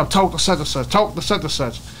holding up? Talk to such and such. Talk to such and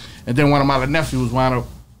such. And then one of my nephews wound up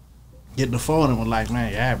getting the phone and was like,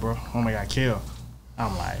 man, yeah, bro, homie got killed.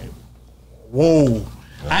 I'm like, whoa.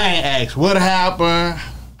 I ain't asked what happened,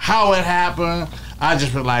 how it happened. I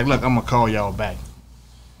just was like, look, I'm gonna call y'all back.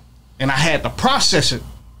 And I had to process it,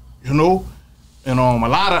 you know. And a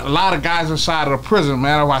lot of guys inside of the prison,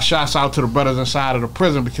 man. I shouts out to the brothers inside of the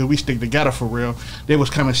prison because we stick together for real. They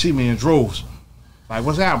was coming see me in droves. Like,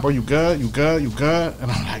 what's up, bro? You good? You good? You good?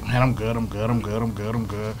 And I'm like, man, I'm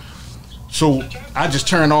good. So I just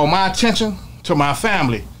turned all my attention to my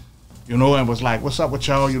family. You know, and was like, what's up with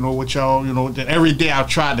y'all? You know, Then every day I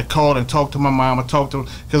tried to call and talk to my mom,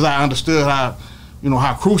 because I understood how, you know,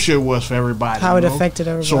 how crucial it was for everybody. How it affected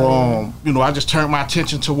everybody. So, you know, I just turned my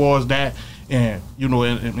attention towards that. And, you know,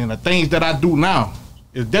 and the things that I do now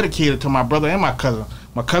is dedicated to my brother and my cousin.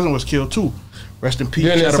 My cousin was killed too. Rest in peace.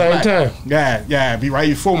 At the same time? Yeah, be right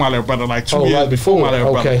before my little brother, like 2 years right before my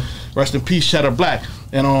little okay. brother. Rest in peace, Cheddar Black.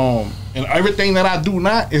 And everything that I do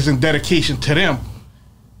now is in dedication to them.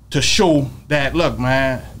 To show that, look,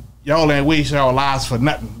 man, y'all ain't waste y'all lives for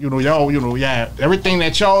nothing. You know, everything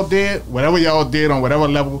that y'all did, whatever y'all did on whatever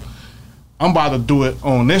level, I'm about to do it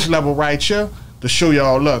on this level right here to show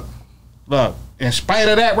y'all, look, in spite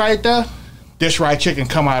of that right there, this right here can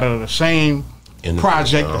come out of the same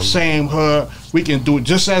project, the same hood. We can do it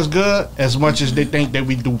just as good as much as they think that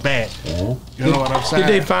we do bad. You know what I'm saying?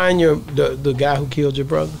 Did they find the guy who killed your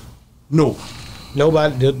brother? No.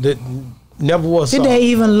 Nobody never was. Did they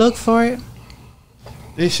even look for it?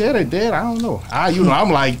 They said they did. I don't know. I'm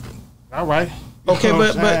like, all right. Okay,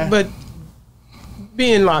 but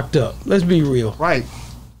being locked up. Let's be real. Right.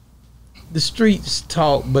 The streets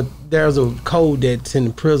talk, but there's a code that's in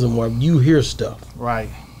the prison where you hear stuff. Right.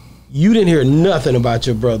 You didn't hear nothing about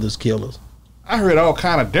your brother's killers. I heard all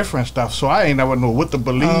kind of different stuff, so I ain't never know what to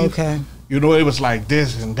believe. Oh, okay. You know, it was like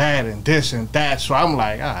this and that and this and that. So I'm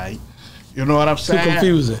like, all right. You know what I'm saying? Too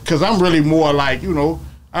confusing. Because I'm really more like, you know,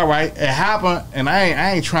 all right, it happened, and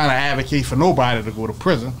I ain't trying to advocate for nobody to go to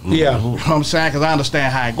prison. Yeah. You know what I'm saying? Because I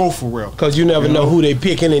understand how it go for real. Because you never know who they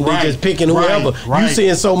picking, and they just picking whoever. You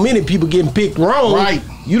seeing so many people getting picked wrong. Right.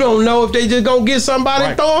 You don't know if they just gonna get somebody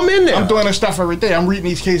and throw them in there. I'm doing this stuff every day. I'm reading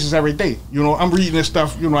these cases every day. You know, I'm reading this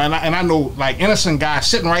stuff, you know, and I know, like, innocent guys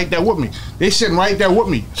sitting right there with me. They sitting right there with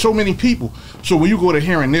me. So many people. So when you go to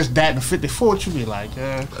hearing this, that, and 54, you be like,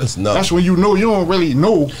 that's when you know you don't really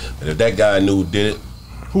know. And if that guy knew who did it,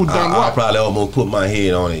 who done what? I probably almost put my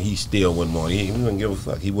head on it. He still wouldn't want it. He wouldn't give a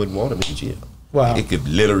fuck. He wouldn't want him in jail. Wow. It could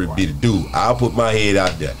literally be the dude. I'll put my head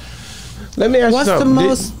out there. Let me ask What's you something. the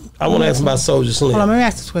most? I want to ask about Soulja Slim. Hold on, let me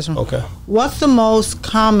ask this question. Okay. What's the most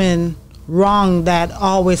common wrong that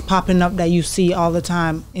always popping up that you see all the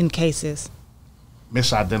time in cases?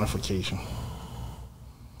 Misidentification.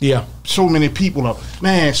 Yeah. So many people are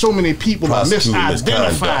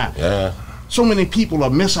misidentified. Yeah. So many people are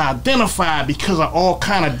misidentified because of all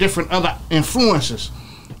kind of different other influences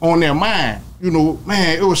on their mind. You know,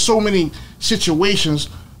 man, it was so many situations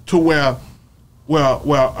to where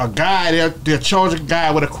a guy, they're charging a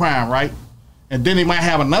guy with a crime, right? And then he might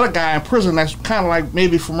have another guy in prison that's kind of like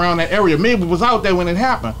maybe from around that area, maybe was out there when it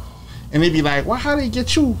happened. And they'd be like, well, how did he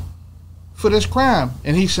get you for this crime?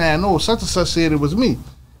 And he's saying, no, such and such said it was me.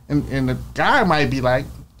 And the guy might be like,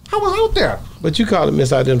 I was out there. But you call it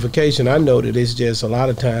misidentification. I know that it's just a lot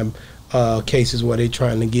of time cases where they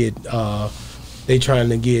trying to get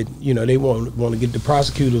you know, they want to get, the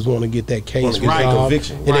prosecutors want to get that case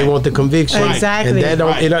resolved, and they want the conviction. Exactly.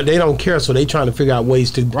 And they don't care, so they trying to figure out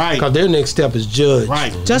ways to, because their next step is judge.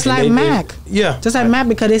 Just like Mac. Just like Mac,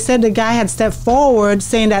 because they said the guy had stepped forward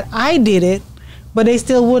saying that I did it, but they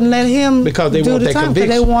still wouldn't let him because they do want the that time. conviction.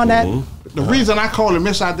 They want that. The reason I call it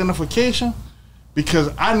misidentification, because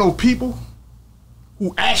I know people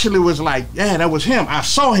who actually was like, yeah, that was him. I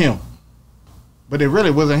saw him, but it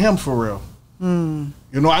really wasn't him for real. You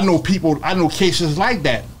know, I know cases like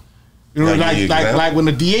that. You know, like when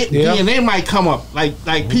the DNA might come up,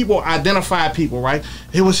 like people identify people, right?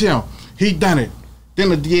 It was him. He done it. Then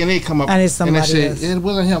the DNA come up and it's somebody and they said, it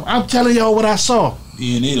wasn't him. I'm telling y'all what I saw.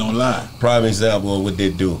 DNA don't lie. Prime example of what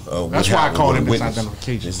they do. That's why I call it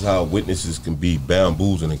misidentification. This is how witnesses can be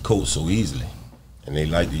bamboozled and coached so easily. And they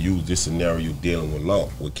like to use this scenario dealing with law,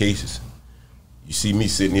 with cases. You see me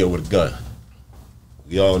sitting here with a gun.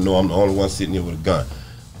 We all know I'm the only one sitting here with a gun.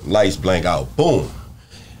 Lights blank out. Boom.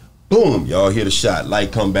 Boom. Y'all hear the shot.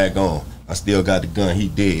 Light come back on. I still got the gun. He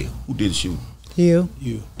dead. Who did the shooting? You.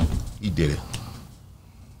 He did it.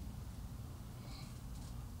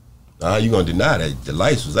 Now how you gonna deny that? The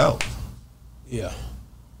lights was out. Yeah.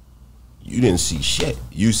 You didn't see shit.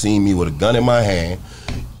 You seen me with a gun in my hand.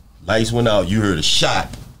 Lights went out. You heard a shot.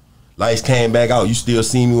 Lights came back out. You still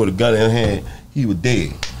see me with a gun in hand. He was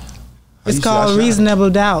dead. It's called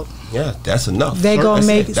reasonable doubt. Yeah, that's enough. They gonna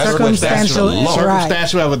make circumstantial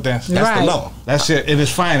evidence. That's the law. That's it. It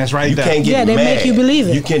is fine. It's right you there. Can't get they mad. make you believe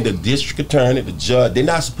it. You can. The district attorney, the judge, they're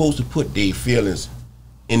not supposed to put their feelings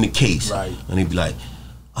in the case. Right. And they be like,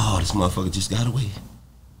 oh, this motherfucker just got away.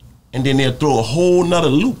 And then they'll throw a whole nother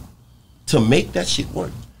loop to make that shit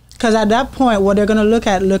work. Because at that point, what they're gonna look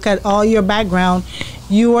at all your background.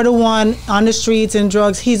 You were the one on the streets and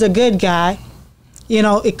drugs. He's a good guy. You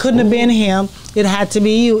know, it couldn't have been him. It had to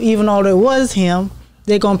be you. Even though it was him,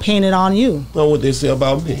 they're gonna paint it on you. Know what they say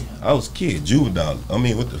about me? I was a kid, juvenile. I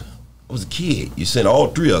mean, I was a kid. You sent all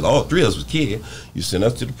three of us was kids. You sent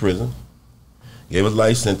us to the prison, gave us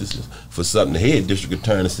life sentences for something the head district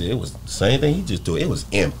attorney said it was the same thing he just did. It was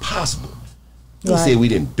impossible. He said we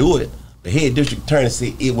didn't do it. The head district attorney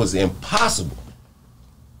said it was impossible.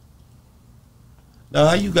 Now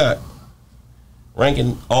how you got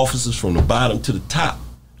ranking officers from the bottom to the top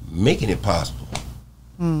making it possible?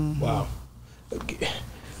 Wow. Okay.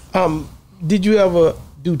 Did you ever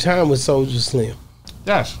do time with Soulja Slim?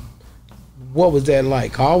 Yes. What was that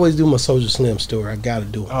like? I always do my Soulja Slim story. I gotta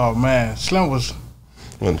do it. Oh man, Slim was.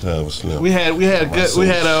 One time with Slim. We had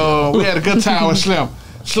a good time with Slim.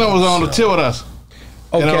 Slim was on the tier with us.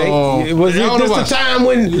 Okay, was this the time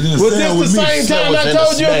when? Was this the same time I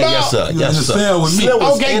told you about? Yes, sir. Yes, sir.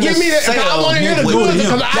 Okay, give me that. I want to hear the good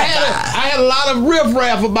because I had a lot of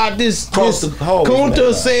riffraff about this.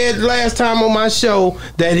 Kunta said last time on my show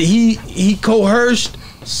that he coerced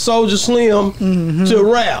Soulja Slim to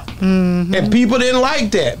rap, and people didn't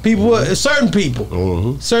like that.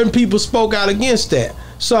 Certain people spoke out against that.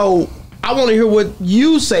 So I want to hear what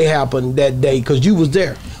you say happened that day because you was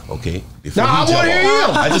there. Okay. Now I want to hear you.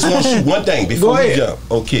 I just want to shoot one thing before we jump.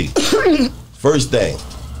 Okay. First thing,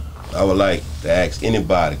 I would like to ask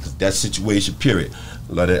anybody, because that situation, period.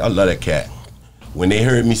 I love that cat. When they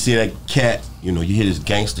heard me say that cat, you know, you hear this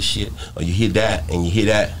gangster shit, or you hear that, and you hear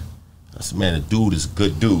that. I said, man, the dude is a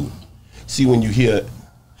good dude. See, when you hear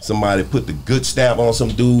somebody put the good stamp on some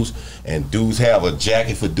dudes, and dudes have a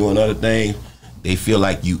jacket for doing other things, they feel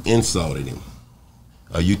like you insulted him,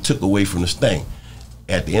 or you took away from this thing.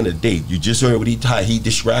 At the end of the day, you just heard what he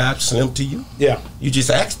described Slim to you. Yeah. You just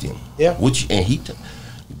asked him. Yeah.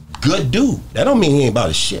 Good dude. That don't mean he ain't about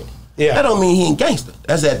his shit. Yeah. That don't mean he ain't gangster.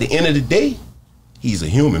 That's at the end of the day, he's a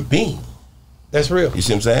human being. That's real. You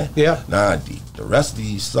see what I'm saying? Yeah. Now the rest of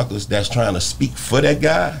these suckers that's trying to speak for that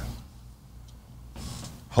guy,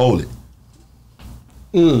 hold it.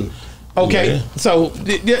 Okay. Yeah. So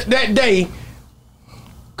that day,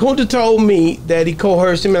 Kunta told me that he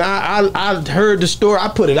coerced him, and I heard the story. I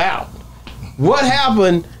put it out. What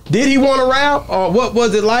happened? Did he want to rap, or what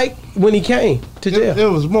was it like when he came to jail? It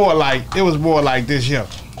was more like this here.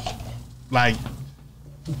 Like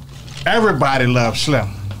everybody loves Slim,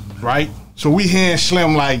 right? So we hearing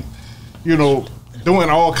Slim like, you know, doing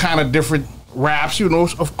all kind of different raps. You know,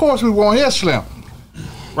 of course we want to hear Slim,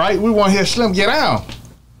 right? We want to hear Slim get down.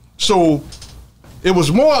 So it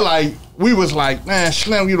was more like we was like, man,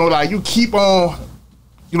 Slim, you know, like you keep on,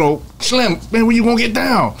 you know, Slim, man, when you gonna get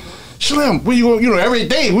down? Slim, when you gonna, you know, every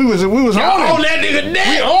day we was on him. On that nigga neck.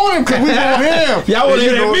 We on him because we on him. Y'all want to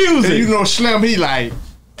hear that music? And you know, Slim, he like,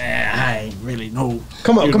 man, I ain't really know.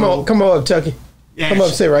 Come on up, Chucky. Yeah, come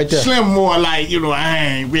up, sit right there. Slim more like, you know, I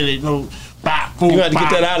ain't really know. Bop, boom, You got to get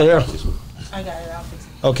that out of there. I got it. I'll fix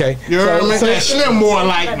it. Okay. You heard me? Slim more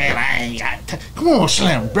like, man, I ain't got. Come on,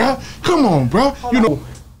 Slim, bro. Come on, bro. You know.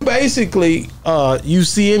 Basically, you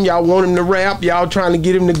see him, y'all want him to rap, y'all trying to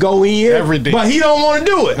get him to go in. Every day. But he don't want to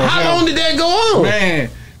do it. How long did that go on? Man,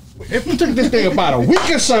 if you took this thing about a week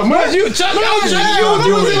or so, man. You was in there too.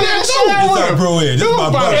 This our bro here. This is my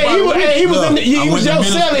brother. He was your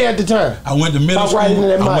celly at the time. I went to middle school.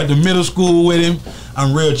 I went to middle school with him.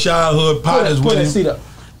 I'm real childhood partners with him.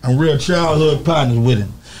 I'm real childhood partners with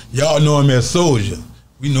him. Y'all know him as Soulja.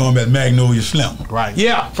 We know him as Magnolia Slim. Right.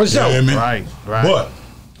 Yeah, for sure. You know what I mean? Right. But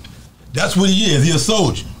that's what he is. He a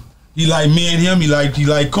soldier. He like me and him. He like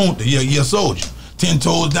Kunta. He a soldier. 10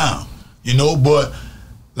 toes down. You know, but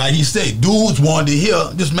like he said, dudes wanted to hear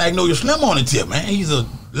this Magnolia Slim on the tip, man. He's a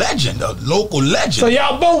legend, a local legend. So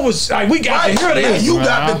y'all both was like, we got to hear this. You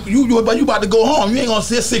got to, you about to go home. You ain't gonna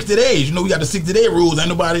sit 60 days. You know, we got the 60-day rules. Ain't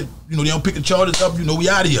nobody, you know, they don't pick the charges up. You know, we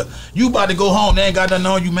out of here. You about to go home. They ain't got nothing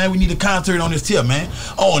on you, man. We need a concert on this tip, man.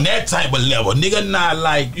 On that type of level, nigga, not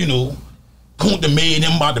like, you know, Kunta made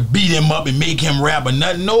him about to beat him up and make him rap or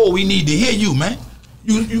nothing. No, we need to hear you, man.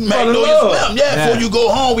 You Magnolia Slim. Yeah, before you go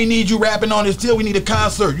home, we need you rapping on this till. We need a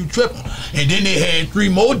concert. You tripping. And then they had 3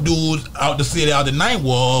 more dudes out the city out the night.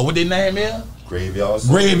 Well, what their name is?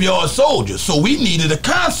 Graveyard Soldiers. So we needed a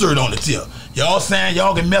concert on the tip. Y'all saying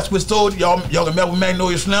y'all can mess with Soulja, y'all can mess with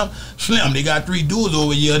Magnolia Slim. Slim, they got 3 dudes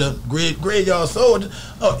over here, the Graveyard Soldiers.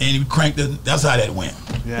 Oh, and he cranked it. That's how that went.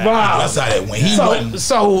 Yeah. Wow. That's how that went. He wasn't,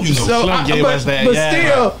 Slim gave us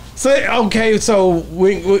that. So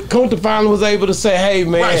when Kunta finally was able to say, hey,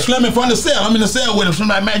 man. Right, Slim in front of the cell. I'm in the cell with him. Slim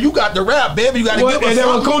like, man, you got the rap, baby. You got to give us something. And then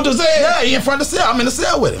what Kunta said? Yeah, he in front of the cell. I'm in the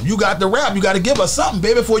cell with him. You got the rap. You got to give us something,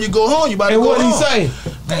 baby, before you go home. You about to go home. And what did he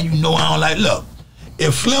say? Man, you know I don't like, look.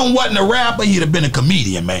 If Slim wasn't a rapper, he'd have been a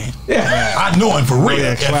comedian, man. Yeah. I know him for real.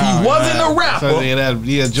 If he wasn't a rapper,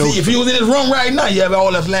 see, if he was in his room right now, you have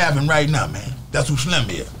all us laughing right now, man. That's who Slim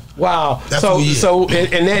is. Wow. That's who he is. So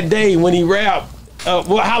in that day when he rapped,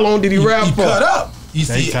 how long did he rap for? He cut up. You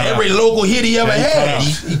see, every local hit he ever had,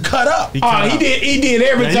 he cut up. He did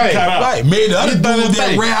everything. Right. Made the other dudes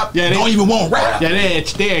that rap don't even want rap. Yeah,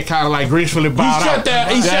 they kind of like gracefully bowed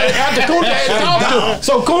out. He shut after Kunta had talked to him.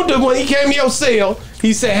 So Kunta, when he came to your cell,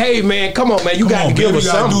 he said, hey, man, come on, man, you got to give us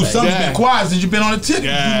something. You got to do something. Been quiet since you been on the tip.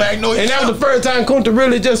 And that was the first time Kunta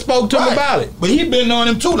really just spoke to him about it. But he been on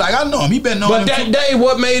him too. Like, I know him. He been on him too. But that day,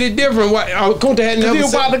 what made it different? Kunta had never said.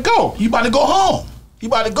 He about to go. He about to go home. He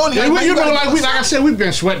about to go. Yeah, you know, like I said, we've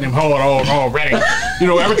been sweating him hard already. You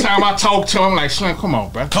know, every time I talk to him, like, Slim, come on,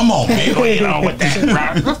 bro. Come on, man. You know, with that,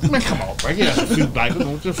 man, come on, bro. Yeah, a few, like,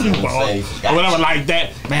 just a few balls or whatever like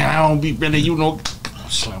that. Man, I don't be really, you know,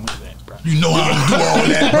 Slim with that, bro. You know how to do all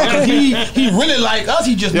that, bro. He really like us.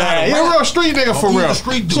 He just not he a real street nigga for real. A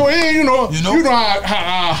street dude. So you know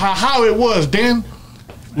how it was then.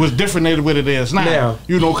 Was different than what it is now.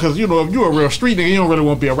 You know, because you know, if you're a real street nigga, you don't really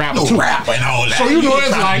want to be a rapper too. Rap and all that. So you know,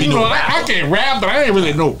 it's like, you know, I can't rap, but I ain't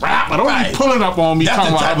really no rapper. Don't be pulling up on me. That's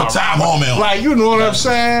the type of time I'm in. Like, you know what I'm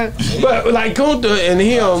saying? But like Kunta and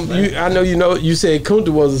him, I know you said Kunta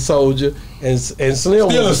was a soldier and Slim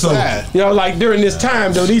was a soldier. You know, like during this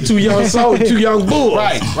time though, these 2 young soldiers, 2 young bulls.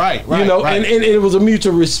 Right. You know, and it was a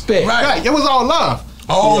mutual respect. Right. It was all love.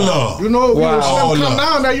 All love. You know, Slim come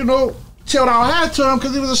down there, you know. Chilled out hat to him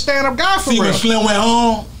because he was a stand-up guy for real. When Slim went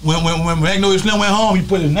home, when Magnolia Slim went home, he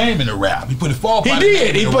put his name in the rap. He put his fall. He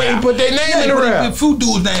did. He put their name in the rap. He put few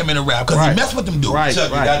dudes' name in the rap because he messed with them dudes.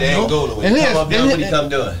 Chucky got that Angola when he come up there. What he come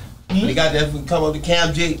doing? When he got that, come up to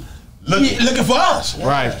Cam J. Looking for us.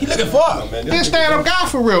 Right. He looking for us. He's a stand-up guy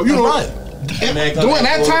for real. You know. During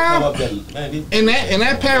that time, in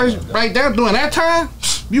that parish right there, during that time,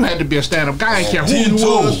 you had to be a stand-up guy. I didn't care who you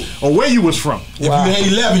was or where you was from. If you had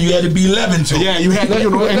 11, you had to be 11 too. Yeah, you had to. You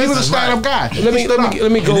know, and he was a stand-up guy. Let me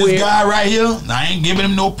go in. This guy right here, I ain't giving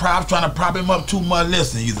him no props, trying to prop him up too much.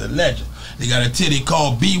 Listen, he's a legend. They got a titty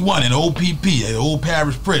called B1 in OPP, an old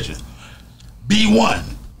parish preacher. B1.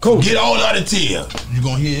 Cool. Get all the other tears. You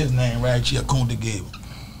gonna hear his name right here. Kunta gave him.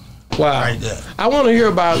 Wow. Right there. I want to hear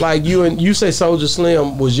about like you say Soulja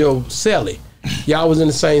Slim was your celly. Y'all was in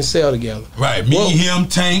the same cell together. Right. Me, him,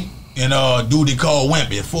 Tank, and dude they called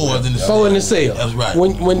Wimpy. 4 in the cell. 4 in the cell. That's right.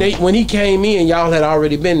 When he came in, y'all had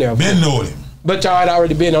already been there. Been knowing him. But y'all had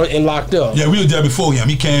already been and locked up. Yeah, we was there before him.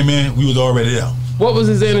 He came in, we was already there. What was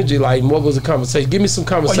his energy like, and what was the conversation? Give me some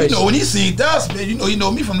conversation. Well, you know, when he seen us, man, you know, he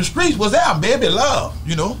know me from the streets. What's that, baby? Love,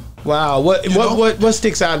 you know. Wow. What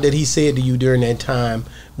sticks out that he said to you during that time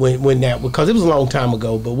when that, because it was a long time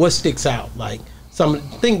ago, but what sticks out? Like,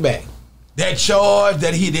 think back. That charge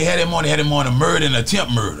that they had him on a murder and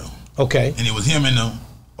attempt murder. Okay. And it was him and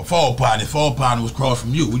a fall partner. His fall partner was across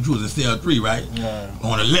from you, which was in cell 3, right? Yeah.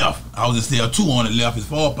 On the left. I was in cell 2 on the left. His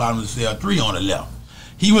fall partner was in cell 3 on the left.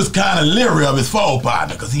 He was kind of leery of his fall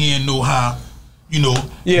partner because he didn't know how, you know,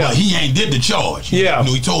 but he ain't did the charge. Yeah. You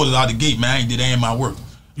know, he told us out the gate, man, I ain't did any of my work,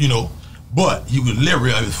 you know. But he was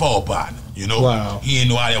leery of his fall partner, you know. Wow. He didn't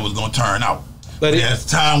know how that was going to turn out. But as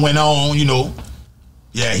time went on, you know,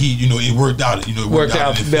 it worked out. You know, it worked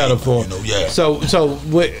out better for him. You know, So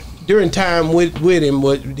during time with him,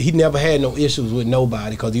 he never had no issues with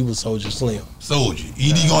nobody because he was Soulja Slim. Soulja,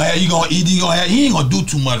 he ain't gonna do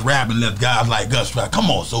too much rapping. Let guys like us try.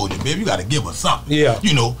 Come on, Soulja, baby, you got to give us something. Yeah,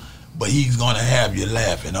 you know. But he's gonna have you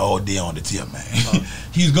laughing all day on the tip, man.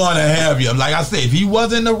 He's gonna have you. Like I said, if he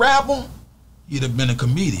wasn't a rapper, he'd have been a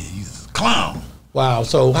comedian. He's a clown. Wow.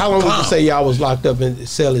 So how long would you say y'all was locked up in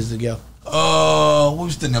cells together? What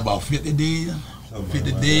was thinking about 50 days?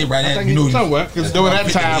 50 days, right? I think you know somewhere. Because during that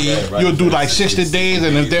time, you'll do like 60 days,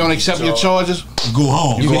 and if they don't accept your charges, go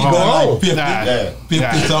home. You go home. Like 50,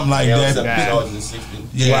 something like that.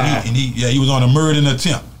 Yeah, he was on a murder and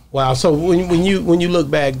attempt. Wow. So when you look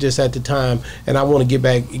back just at the time, and I want to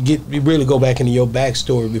really go back into your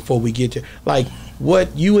backstory before we get to like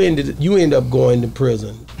what you end up going to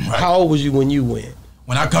prison. Right. How old was you when you went?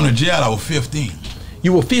 When I come to jail, I was 15.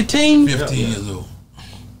 You were 15? 15 years old.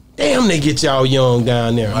 Damn, they get y'all young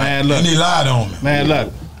down there. Man, look. And they lied on me. Man,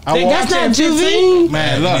 look. That's not juvie.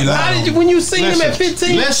 Man, look. How did you, when you seen him at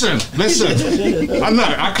 15? Listen.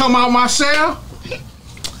 I come out my cell,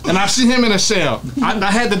 and I see him in a cell.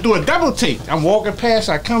 I had to do a double take. I'm walking past,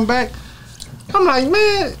 I come back. I'm like,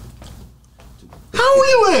 man, how old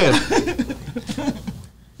you is?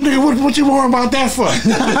 Nigga, what you worrying about that for?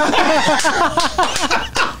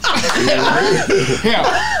 Yeah.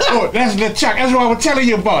 Oh, that's the Chuck. That's what I was telling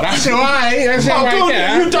you about. I said, all right, that's it right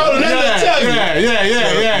there. You told him that's the Chuck.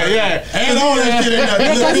 Yeah. And all that shit in there.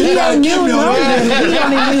 Because he don't know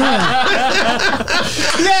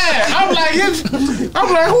Yeah, I'm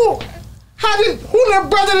like, who that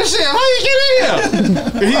brother this is? How you get in here?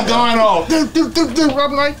 And he's going off.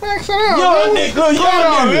 I'm like, man, sit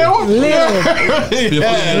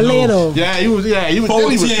down. Little. Yeah, he was real small.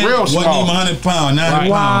 Wasn't even 100 pounds, 90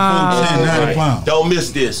 pounds, 90 pounds. Don't miss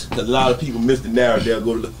this, because a lot of people miss the narrative. They'll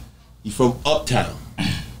go to look. He's from Uptown.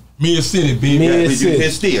 Mid-City, baby. Mid-City.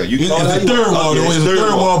 It's still. It's a third wall, though. It's a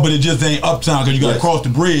third wall, but it just ain't Uptown, because you got to cross the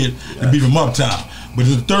bridge to be from Uptown. But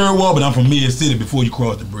it's a third wall, but I'm from Mid-City before you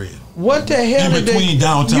cross the bridge. What the hell? In between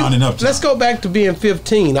downtown and Uptown. Let's go back to being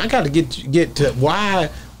 15. I got to get to why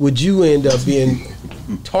would you end up being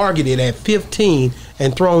targeted at 15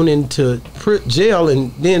 and thrown into jail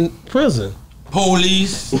and then prison?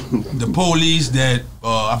 The police that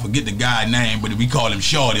I forget the guy's name, but we call him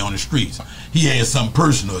Shorty on the streets. He had something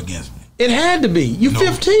personal against me. It had to be. You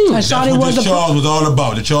 15. That's what this charge was all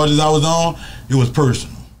about. The charges I was on, it was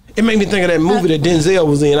personal. It made me think of that movie that Denzel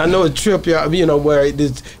was in. I know it tripped y'all, you know, where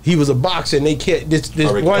he was a boxer and they kept this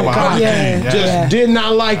one cop did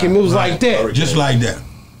not like him. It was like that. Just like that.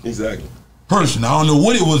 Exactly. Personal. I don't know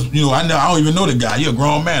what it was. You know, I don't even know the guy. You're a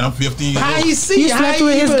grown man. I'm 15 years old. He slept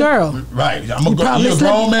with his girl. Right. You're a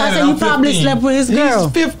grown man. I said you probably slept with his girl.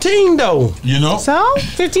 He's 15 though. You know. So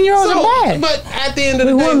 15-year-olds are bad. But at the end of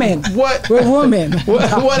the day, we're women.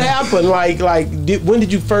 What happened? When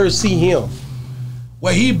did you first see him?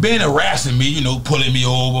 Well, he been harassing me, you know, pulling me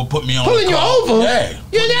over, put me on pulling the car. You over? Yeah.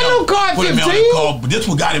 You ain't got no car at 15? Me on the car, but this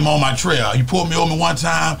one got him on my trail. He pulled me over one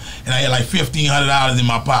time, and I had like $1,500 in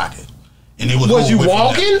my pocket. And it was you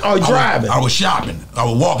walking or driving? I was shopping. I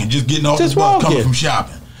was walking, just getting off the bus, coming from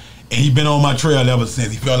shopping. And he been on my trail ever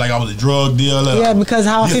since. He felt like I was a drug dealer. Yeah, because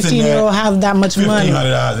how a 15-year-old have that much money?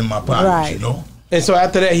 $1,500 in my pocket, right. You know? And so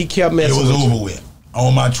after that, he kept messing with you. It was over with,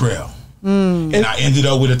 on my trail. And I ended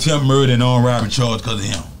up with attempt murder and armed robbery charge because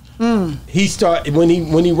of him. He started when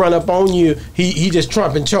he run up on you. He just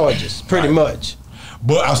trumping charges pretty much.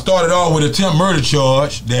 But I started off with attempt murder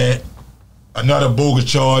charge, that another bogus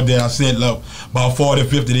charge that I said about 40,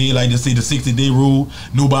 50 days, like they say the 60-day rule.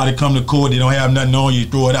 Nobody come to court, they don't have nothing on you,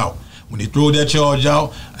 throw it out. When they throw that charge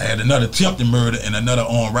out, I had another attempted murder and another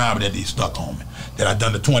armed robbery that they stuck on me. That I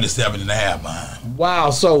done the 27 and a half behind. Wow.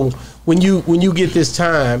 So when you get this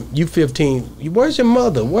time, you 15. Where's your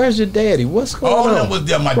mother? Where's your daddy? What's going on? All of them was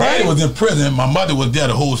there. My daddy was in prison. My mother was there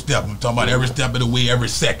the whole step. I'm talking about every step of the way, every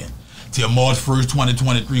second. till March 1st,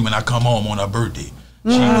 2023 when I come home on her birthday.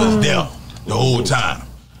 She was there the whole time.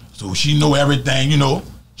 So she know everything, you know.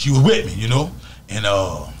 She was with me, you know. And,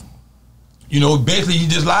 you know, basically he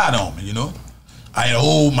just lied on me, you know. I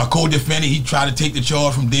had my co-defendant, he tried to take the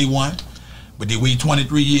charge from day one, but they wait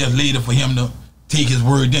 23 years later for him to take his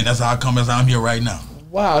word in. That's how I come as I'm here right now.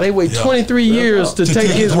 Wow, they wait 23 years to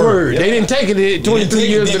take his word. They didn't take it 23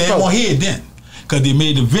 years before. They won't hear it then. Because they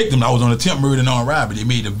made the victim, I was on attempt murder and on robbery, they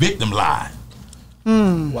made the victim lie.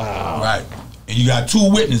 Wow. Right. And you got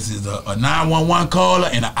two witnesses, a 911 caller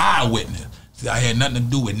and an eyewitness. See, I had nothing to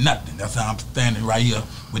do with nothing. That's how I'm standing right here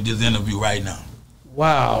with this interview right now.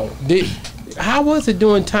 Wow. How was it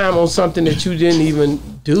doing time on something that you didn't even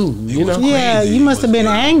do? You know? Yeah, you must have been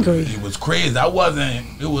angry. It was crazy. I wasn't.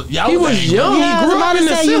 It was. Yeah, he was young. Yeah, he grew up in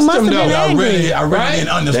the system, though. I really didn't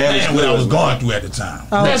understand what I was going through at the time.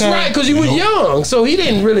 Okay. That's right, because you was young, so he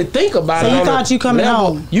didn't really think about it. So you thought you coming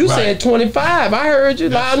home. You said 25. I heard you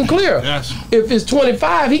loud and clear. Yes. If it's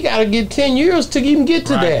 25, he got to get 10 years to even get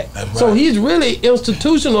to that. That's So right. he's really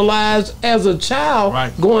institutionalized as a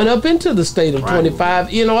child going up into the state of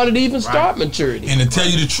 25 in order to even start maturity. And to tell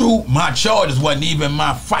you the truth, my charges wasn't even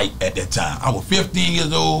my fight at that time. I was 15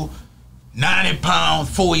 years old, 90 pounds,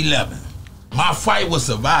 4'11". My fight was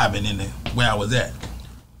surviving in where I was at.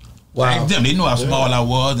 Wow. Them, they knew how small I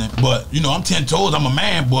was, but you know, I'm 10 toes, I'm a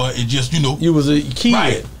man, but it just, you know. You was a kid.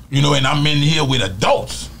 Right. You know, and I'm in here with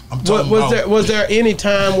adults. I'm talking Was there any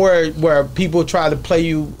time where people tried to play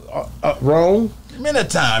you wrong? Many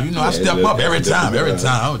times, you know, I step up every time.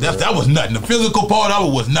 That was nothing. The physical part of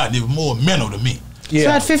it was nothing. It was more mental to me. Yeah. So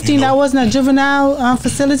at 15, that wasn't a juvenile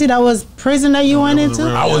facility. That was prison that you went into.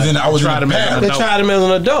 I was in. They tried him as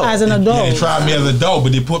an adult. As an adult. Yeah, they tried me as an adult,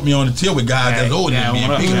 but they put me on the tier with guys that's older than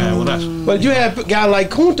me. But you had a guy like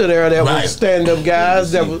Kunta there that was stand-up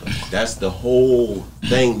guys. That's the whole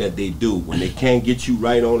thing that they do when they can't get you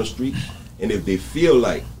right on the street, and if they feel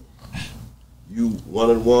like you one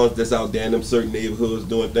of the ones that's out there in them certain neighborhoods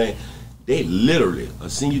doing things, they literally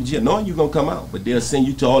send you to jail, knowing you're gonna come out, but they'll send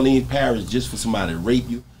you to all these parishes just for somebody to rape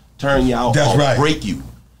you, turn you out, or break you.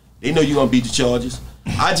 They know you're gonna beat the charges.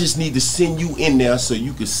 I just need to send you in there so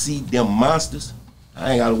you can see them monsters.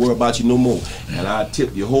 I ain't gotta worry about you no more. And I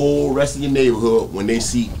tip your whole rest of your neighborhood when they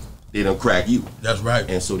see they done crack you. That's right.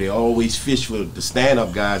 And so they always fish for the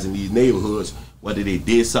stand-up guys in these neighborhoods, whether they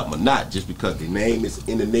did something or not, just because their name is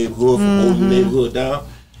in the neighborhood, from holding the neighborhood down.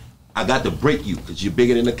 I got to break you because you're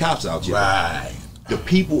bigger than the cops out here. Right. The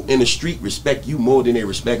people in the street respect you more than they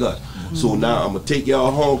respect us. So now I'm going to take y'all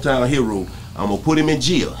hometown hero, I'm going to put him in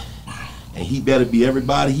jail. And he better be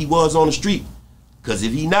everybody he was on the street. Because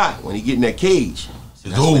if he not, when he get in that cage,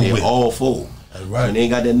 that's when they all fold. That's right. And they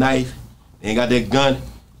ain't got that knife, they ain't got that gun,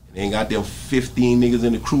 they ain't got them 15 niggas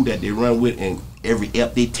in the crew that they run with, and every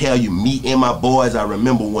ep they tell you, me and my boys. I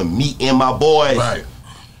remember when me and my boys. Right.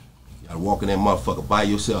 You gotta walk in that motherfucker by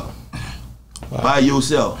yourself. Wow. By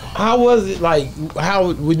yourself. How was it like?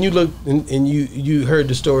 How when you looked and you heard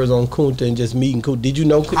the stories on Kunta and just meeting Kunta? Did you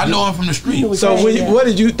know? I know him from the street. So what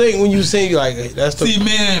did you think when you seen like that's the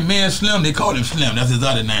man Slim? They called him Slim. That's his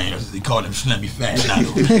other name. They called him Slim. He fat.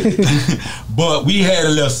 But we had a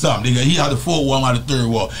little something. He had the fourth wall, out the third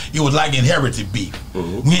wall. It was like inherited beef. We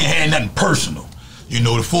ain't had nothing personal. You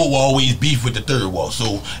know, the fourth wall always beef with the third wall.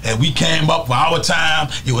 So as we came up for our time,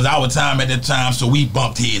 it was our time at that time, so we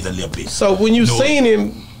bumped heads a little bit. So when you seen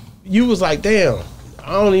him, you was like, damn,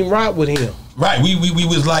 I don't even rock with him. Right, we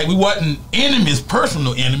was like, we wasn't enemies,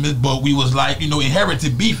 personal enemies, but we was like, you know,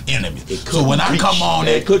 inherited beef enemies. So when I come on,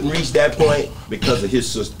 it couldn't reach that point because of his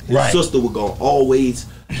sister. His sister was gonna always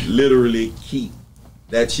literally keep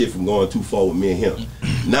that shit from going too far with me and him.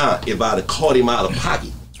 Now, if I'd have caught him out of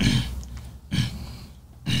pocket,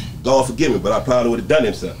 God forgive me, but I probably would have done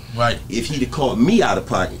him something. Right. If he'd have caught me out of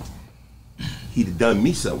pocket, he'd have done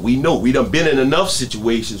me something. We know. We done been in enough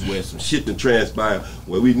situations where some shit done transpired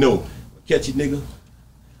where we know, catch you nigga,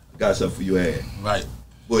 I got something for your ass. Right.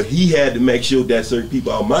 But he had to make sure that certain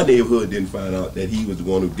people out of my neighborhood didn't find out that he was the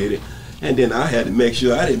one who did it. And then I had to make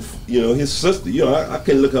sure I didn't, you know, his sister, you know, I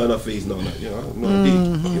couldn't look her in her face and all that, you know, I know I did.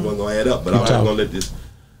 It wasn't gonna add up, but I wasn't gonna let this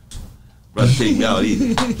brother take me out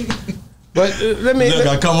either. But let me look.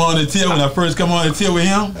 I come on the tier when I first come on the tier with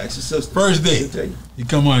him. Ask your sister. First day, he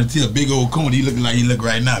come on the tier, big old Kunta. He looking like he look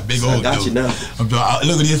right now, big old. I got dude. you now.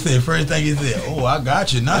 Look what he said. First thing he said, "Oh, I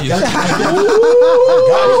got you now." I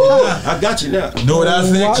got you now. Know what I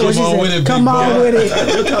said? Come on with it, come on with it.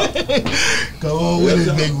 Come on with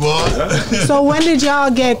it, big boy. So when did y'all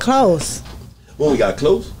get close? When we got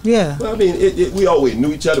close? Yeah. Well, I mean, we always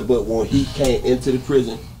knew each other, but when he came into the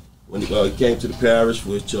prison, When he came to the parish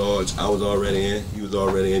for his charge, I was already in. He was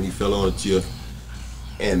already in. He fell on the chair.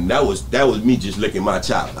 And that was me just licking my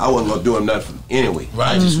chops. I wasn't gonna do him nothing anyway.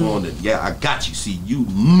 Right. I just wanted to, I got you. See, you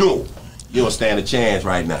know you don't stand a chance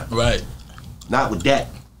right now. Right. Not with that.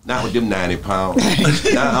 Not with them 90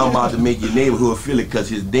 pounds. Now I'm about to make your neighborhood feel it because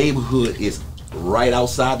his neighborhood is right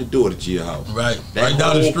outside the door of the jailhouse. Right. Right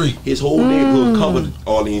down the street. His whole neighborhood covered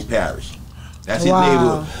Orleans Parish. That's his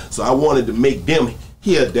neighborhood. So I wanted to make them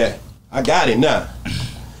hear that I got him now.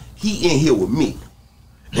 He in here with me.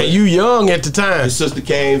 And you young at the time. His sister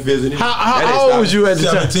came visiting. How old was you at the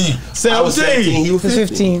 17. time? 17. I was 17. He was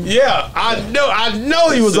 15. Yeah, I know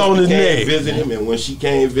he was on his neck. Visit him, and when she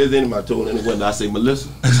came visit him, I told her what. I say, Melissa.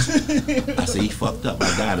 I said he fucked up.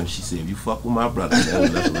 I got him. She said, if you fuck with my brother,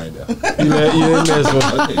 that's right now. You ain't mess with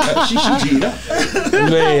him. Okay, she G'd up.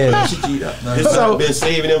 Man, she G'd up. His son been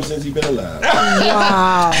saving him since he been alive.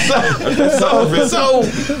 Wow. so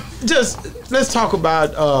just let's talk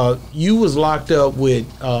about you was locked up with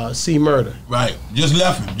C Murder. Right. Just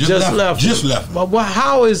left him. Just left him. But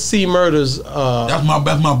how is C Murder's That's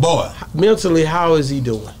my boy. mentally, how is he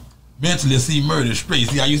doing? Mentally, C Murder straight.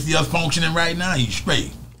 See how you see us functioning right now? He's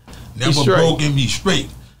straight. Never He's straight. broke him. He's straight.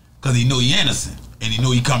 Cause he know he innocent and he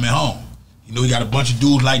know he coming home. He know he got a bunch of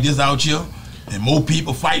dudes like this out here and more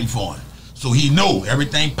people fighting for him. So he know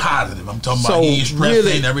everything positive. I'm talking about he ain't stressed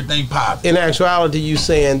really, and everything positive. In actuality, you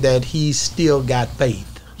saying that he still got faith.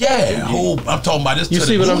 Yeah, I'm talking about this. You to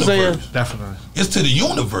see the what universe. I'm saying? Definitely. It's to the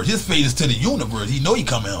universe. His faith is to the universe. He know he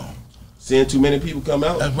coming home. Seeing too many people come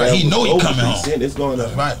out. That's right. He know he coming home. It's going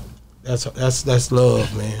on. That's right. That's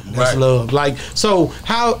love, man. That's Right. love. Like, so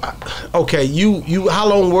how? Okay, you how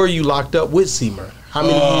long were you locked up with C Murder? How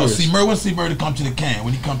many years? When C Murder come to the can,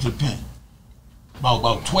 when he come to the pen,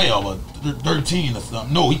 about 12 or 13 or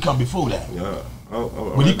something. No, he come before that. Yeah.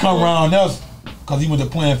 When he come around us, cause he was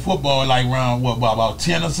playing football like around about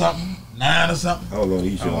 10 or something, 9 or something. I don't know.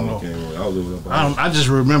 He showed on the camera. I was over about. I just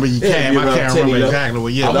remember you came. I can't remember exactly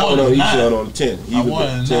what year. I don't know. He showed on the 10. He I was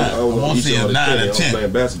won 10. nine. I want to say 9 or 10.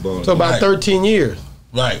 Playing basketball. So about 13 years.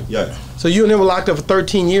 Right. Yeah. So you and him were locked up for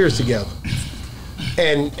 13 years together.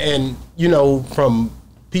 And you know, from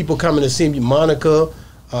people coming to see him, Monica,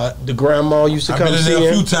 the grandma used to I've come been in see there a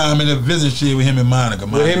him. few times in the visit shit with him and Monica.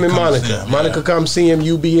 With him and Monica. Monica come see him,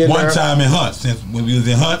 you be in there. One time in Hunts, since when we was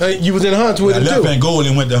in Hunts. You was in Hunts with I him left too. Angola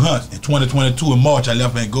and went to Hunts. In 2022 in March, I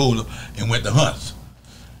left Angola and went to Hunts.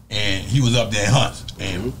 And he was up there in Hunts.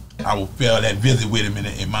 And I would feel that visit with him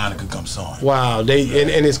and Monica come saw him. Wow, and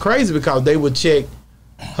it's crazy because they would check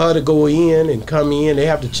her to go in and come in. They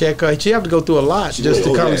have to check her. She have to go through a lot just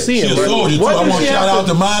to come see him. She a soldier too. What I does want she to shout have out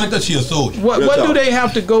to Monica. She a soldier. What do they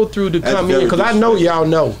have to go through to That's come in? very Because I know y'all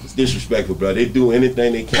know. It's disrespectful, bro. They do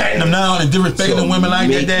anything they can. Patting them down and disrespecting the women like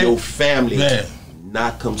make that. your family Yeah.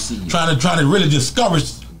 not come see you. Trying to really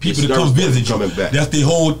discourage people to come visit you. Coming back. That's the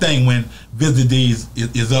whole thing when visit days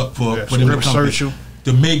is up for them to come search you.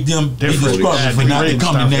 to make them be discouraged for not to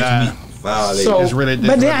come the next week. Violate. So- It's really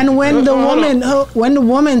But then, and when the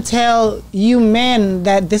woman tell you men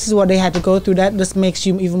that this is what they had to go through, that just makes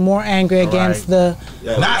you even more angry against the.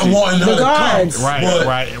 Yeah, Not she- wanting her The to guards. come.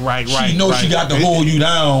 Right, but right. She know she got to hold you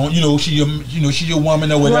down. You know she your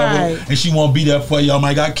woman or whatever, Right. and she won't be there for you.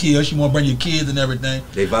 Might got killed. She won't bring your kids and everything.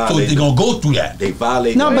 They so violate they gonna go through that. They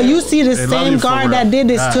violate. No, but you see the They love same you for guard real. that did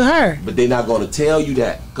this Nah. to her. But they're not gonna tell you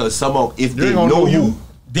that because some of if They they gonna know know you, you.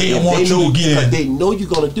 They if don't want they you know to get in. They know you're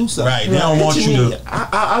gonna do something. Right. They don't want What you mean? to.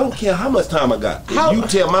 I don't care how much time I got. If you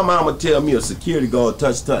tell my mama tell me a security guard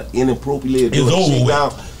touch inappropriately It's doing over shit with.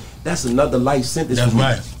 down, that's another life sentence That's for me.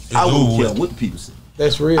 right. It's I wouldn't over care with. what the people say.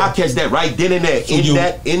 That's real. I catch that right then and there So you-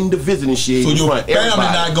 in the visiting shit So in your front of family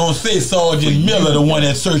everybody. not gonna say Sergeant Miller, the one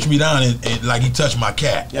that searched me down and like he touched my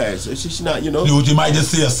cat. Yeah, so she's not, you know. You know, you might just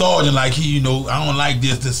say a sergeant like he, I don't like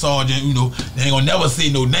this sergeant, they ain't gonna never say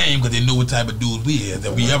no name because they know what type of dudes we is.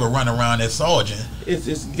 If we ever run around that sergeant,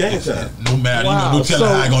 It's game time. no matter, Wow. no telling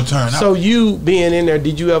how it gonna turn So out. you being in there,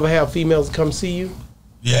 did you ever have females come see you?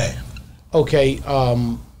 Yeah. Okay.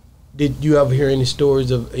 Did you ever hear any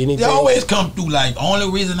stories of anything? They always come through like, only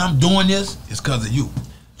reason I'm doing this is because of you.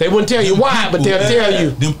 They wouldn't tell you Them why, but people- they'll tell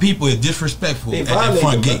you. Them people is disrespectful They at that violate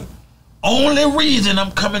front them, gate. Only reason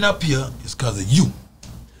I'm coming up here is because of you.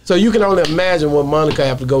 So you can only imagine what Monica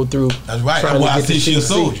have to go through. That's right. trying That's to why I get say the she a CC.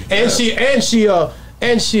 soldier.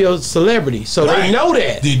 And she a celebrity, so they Right. know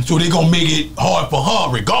that. So they gonna make it hard for her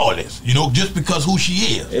regardless, just because who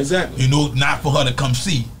she is. Exactly. Not for her to come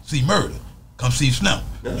see murder, come see Slim,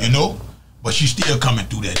 But she still coming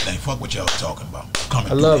through that thing. Fuck what y'all talking about. Coming I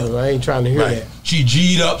through love that. him. I ain't trying to hear Right. that. She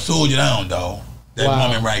G'd up, Soulja down, dog. That Wow.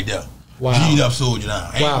 woman right there. Wow. G'd up Soulja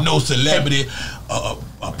now. Ain't no celebrity,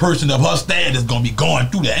 a person of her status gonna be going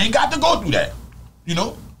through that. Ain't got to go through that, you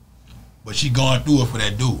know. But she going through it for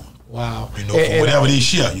that dude. Wow. You know, for whatever they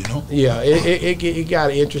share, you know. Yeah, it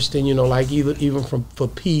got interesting, you know, like even for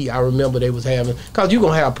P, I remember they was having, because you're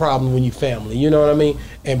going to have a problem when you family, you know what I mean?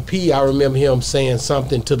 And P, I remember him saying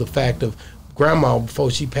something to the fact of grandma,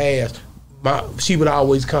 before she passed, she would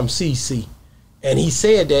always come see. And he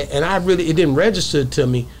said that, and it didn't register to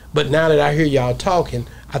me, but now that I hear y'all talking,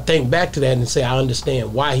 I think back to that and say I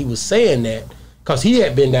understand why he was saying that, because he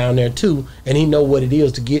had been down there too, and he know what it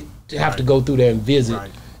is to have to go through there and visit.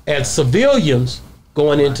 Right. As civilians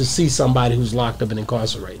going in to see somebody who's locked up and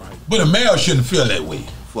incarcerated. But a male shouldn't feel that way.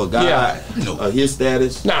 For a guy of his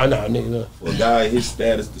status, No, nigga. for a guy of his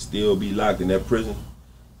status to still be locked in that prison,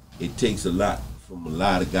 it takes a lot from a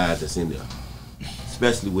lot of guys that's in there,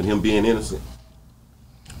 especially with him being innocent.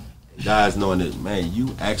 And guys knowing that, man, you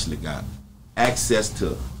actually got access to,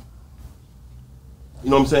 you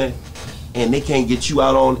know what I'm saying? And they can't get you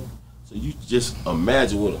out on it. So you just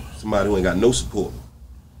imagine with somebody who ain't got no support,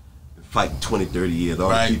 fighting 20, 30 years, all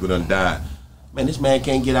the people done died. Man, this man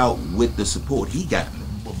can't get out with the support he got.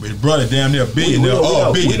 His brother damn near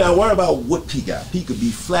billionaire, we not worried about what P got. P could be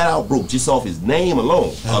flat out broke just off his name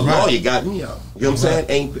alone. A lawyer got me out. You know what I'm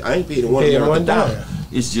saying? I ain't paid one dollar.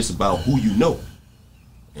 It's just about who you know.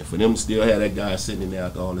 And for them to still have that guy sitting in there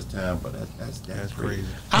after all this time, but that's crazy.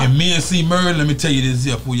 And me and C. Murray, let me tell you this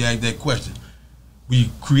here before you ask that question. We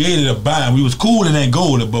created a bind. We was cool in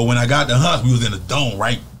Angola, but when I got to Hunts, we was in a dome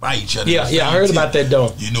right by each other. Yeah, I heard about that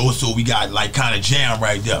dome. You know, so we got like kind of jam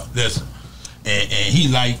right there. Listen, and he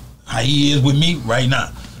like how he is with me right now.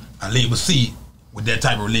 I label C with that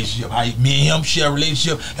type of relationship. How me and him share a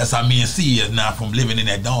relationship. That's how me and C is now from living in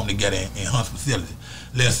that dome together in Hunts facility.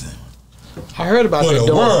 Listen, I heard about for that the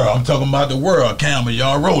dome. world, I'm talking about the world. Campbell,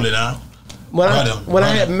 y'all roll it out. When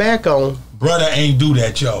I had Mac on, brother ain't do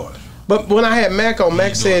that charge. But when I had Mac on,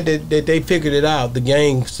 Mac said that they figured it out, the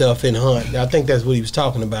gang stuff in Hunt. I think that's what he was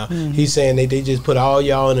talking about. Mm-hmm. He's saying they just put all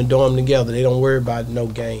y'all in a dorm together. They don't worry about no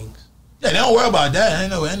gangs. Yeah, they don't worry about that.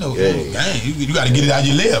 Ain't no gang. You got to get it how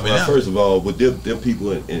you live. Well, first of all, with them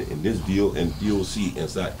people in this deal and DOC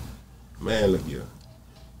inside, man, look here.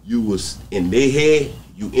 You was in their head,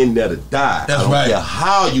 you in there to die. That's I don't right. care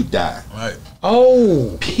how you die. Right.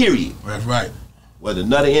 Oh. Period. That's right. Whether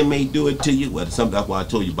another inmate do it to you, whether something, that's why I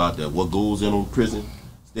told you about that. What goes in prison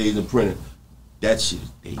stays in prison. That shit,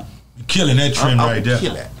 you killing that trend right there.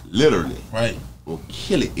 Kill that, literally. Right. Well,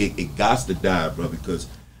 kill it. It got to die, bro, because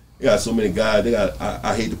they got so many guys. They got.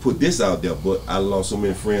 I hate to put this out there, but I lost so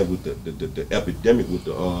many friends with the epidemic with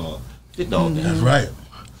the fentanyl. That's right.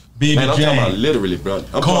 Baby Man, I'm Jane. talking about literally, bro.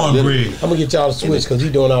 Cornbread. I'm gonna get y'all to switch because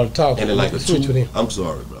he's doing all the talking. And then like switch with him. I'm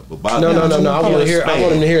sorry, bro. But No. I want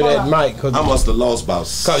him to hear that mic. I must have lost about.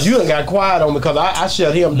 Cause you done got quiet on me because I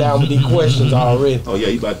shut him down with these questions already. Oh yeah,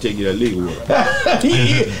 he about to take you that legal work.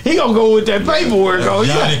 he gonna go with that paperwork.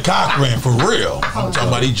 Johnny Cochran for real. I'm talking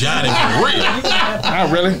about Johnny for real.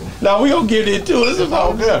 Not really. Now we gonna get into it. This is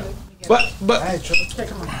all good. But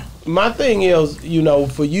my thing is, you know,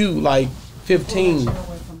 for you, like 15,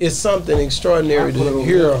 it's something extraordinary to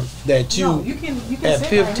hear that you at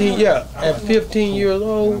 15, at 15 years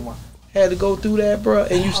old had to go through that, bro,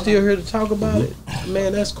 and you still here to talk about it.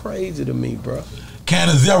 Man, that's crazy to me, bro.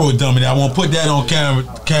 Canizero dummy. I want to put that on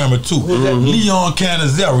camera too. Leon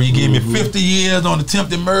Canizero. He gave me 50 years on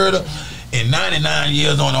attempted murder and 99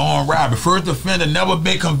 years on the armed robbery. First offender, never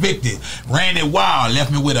been convicted. Ran it wild, left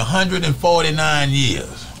me with 149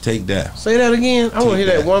 years. Take that. Say that again. I want to hear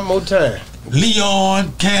that one more time. Leon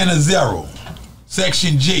Canizero,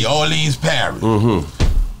 Section J, Orleans Parish.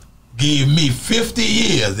 Gave me 50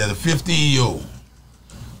 years as a 15-year-old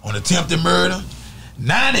on attempted murder,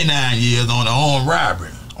 99 years on the armed robbery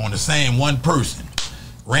on the same one person.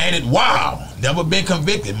 Ran it wild, never been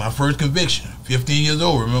convicted. My first conviction, 15 years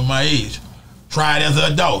old, remember my age. Tried as an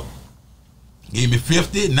adult. Gave me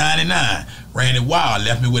 50, 99. Ran it wild,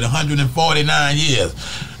 left me with 149 years.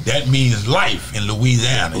 That means life in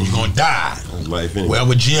Louisiana. You're gonna die. Life anyway.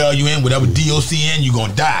 Whatever jail you in, whatever DOC in, you're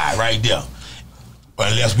gonna die right there.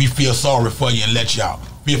 Unless we feel sorry for you and let you out.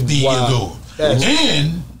 15 years old.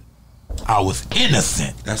 And I was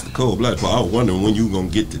innocent. That's the cold blood part. I was wondering when you were gonna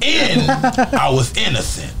get to that. And I was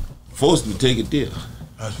innocent. Forced to take it there.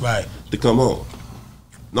 That's right. To come on.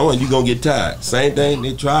 Knowing you gonna get tired. Same thing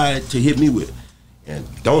they tried to hit me with. And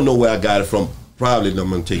don't know where I got it from. Probably, I'm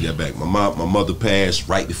gonna take that back. My mother passed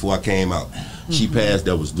right before I came out. She passed.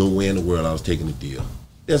 There was nowhere in the world I was taking the deal.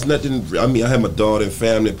 There's nothing. I mean, I had my daughter and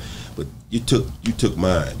family, but you took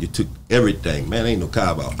mine. You took everything. Man, ain't no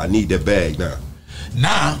cop out. I need that bag now.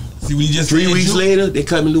 Now, see what he just 3 said, weeks Juke? later, they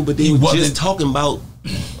cut me loose, but they He were wasn't- just talking about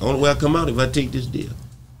only way I come out if I take this deal.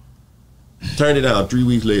 Turned it down 3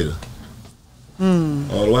 weeks later. All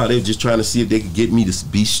the while they were just trying to see if they could get me to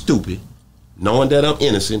be stupid, knowing that I'm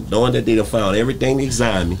innocent, knowing that they done found everything to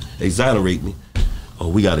exonerate me. Oh,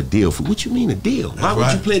 we got a deal. For what you mean a deal? Why would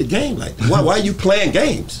right. you play the game like that? Why are you playing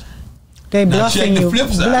games? They Now bluffing check the you. flip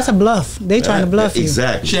side. That's a bluff. They trying to bluff you.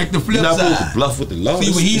 Exactly. Check the flip You're not supposed side. to bluff with the law.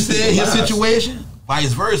 See what he It's said, his lies. situation?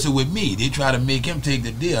 Vice versa with me. They try to make him take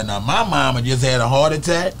the deal. Now, my mama just had a heart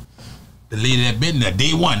attack. The lady that been there,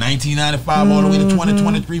 day one, 1995 all the way to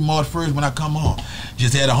 2023, March 1st when I come home.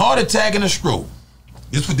 Just had a heart attack and a stroke.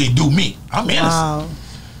 This what they do me. I'm innocent. Wow.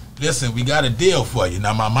 Listen, we got a deal for you.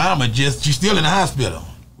 Now, my mama she's still in the hospital.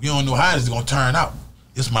 We don't know how this is going to turn out.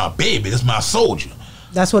 It's my baby. It's my soldier.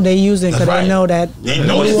 That's what they using because That's right. they know that They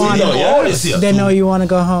know you this. wanna- They know all this here. They know you want to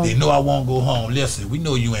go They home. know I won't go home. Listen, we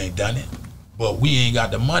know you ain't done it, but we ain't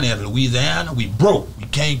got the money in Louisiana. We broke. We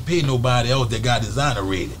can't pay nobody else that got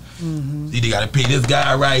exonerated. See, they got to pay this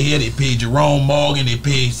guy right here. They pay Jerome Morgan. They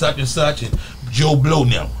pay such and such and Joe Blow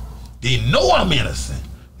now. They know I'm innocent.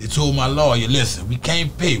 They told my lawyer, listen, we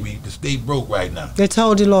can't pay. The state broke right now. They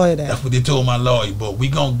told your lawyer that. That's what they told my lawyer. But we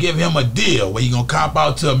gonna give him a deal where he gonna cop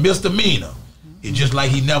out to a misdemeanor. It's just like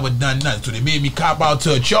he never done nothing. So they made me cop out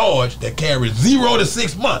to a charge that carries 0 to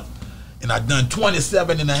 6 months. And I done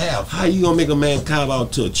 27 and a half. How you gonna make a man cop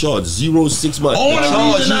out to a charge 0 to 6 months? Only The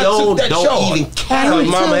charge reason he I took owned that don't charge. even carry. And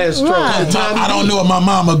Mama has stroke. right. I don't know if my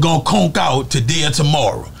mama gonna conk out today or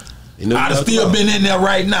tomorrow. You know I'd have what still I'm been in there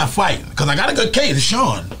right now fighting. Because I got a good case,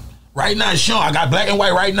 Sean. Right now, Sean, I got black and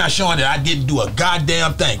white right now showing that I didn't do a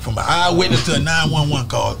goddamn thing. From an eyewitness to a 911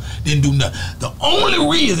 call, didn't do nothing. The only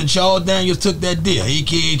reason Charles Daniels took that deal,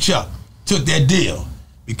 a.k.a. Chuck, took that deal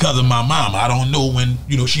because of my mama. I don't know when,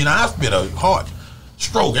 she in the hospital, heart,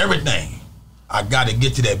 stroke, everything. I got to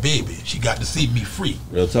get to that baby. She got to see me free.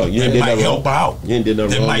 Real talk. You That ain't did might nothing help her wrong. out. You ain't did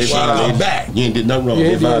nothing That wrong. might They shake her violated. back. You ain't did nothing wrong. You They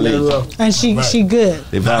ain't did nothing violated. wrong. And she good.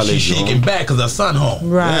 They Now violated. she's you, shaking homie. back because her son home.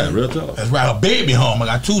 Right. Yeah, real talk. That's right. Her baby home. I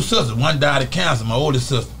got 2 sisters. One died of cancer. My oldest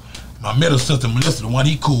sister. My middle sister, Melissa, the one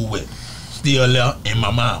he cool with, still there, and my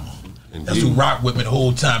mama. That's who rocked with me the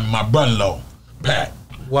whole time. And my brother-in-law, Pat.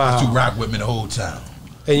 Wow. That's who rocked with me the whole time.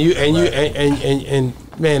 And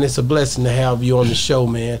man, it's a blessing to have you on the show,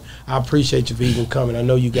 man. I appreciate you for even coming. I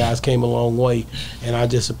know you guys came a long way, and I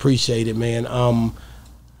just appreciate it, man.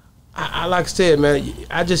 I like I said, man,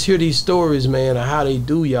 I just hear these stories, man, of how they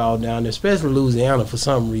do y'all down there, especially Louisiana for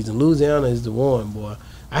some reason. Louisiana is the one, boy.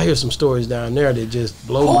 I hear some stories down there that just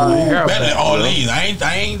blow my hair Better than back. Orleans.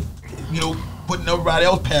 I ain't, putting everybody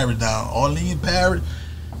else parish down. Orleans parish,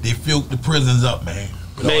 they filled the prisons up, man.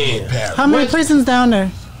 Man. How many prisons down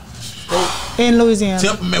there in Louisiana?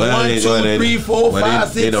 Temperament Well, 1, 2, 3, 4, 5,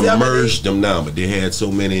 6, they 7, done 8. merged them now, but they had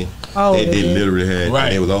so many. Oh, they they did did. literally had.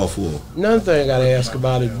 Right. They was all full. Another thing I got to ask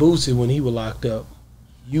about is Boosie when he was locked up.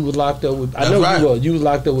 You was locked up with. I That's know right. you was. You was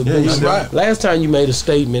locked up with Yeah, Boosie. that's right. Last time you made a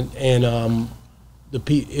statement, and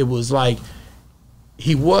it was like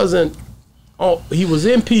he wasn't. Oh, he was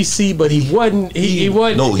in PC, but he wasn't. He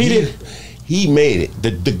wasn't. No, he didn't. he made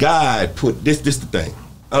it. The guy put this. This the thing.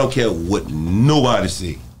 I don't care what nobody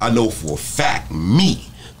say. I know for a fact,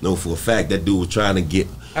 that dude was trying to get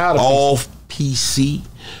Out of off PC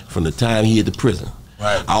from the time he hit the prison.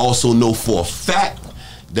 Right. I also know for a fact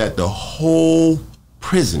that the whole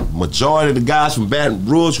prison, majority of the guys from Baton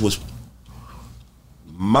Rouge was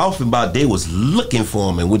mouthing about they was looking for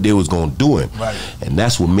him and what they was gonna do him. Right. And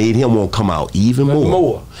that's what made him want to come out even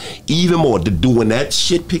more. Even more. When that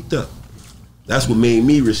shit picked up. That's what made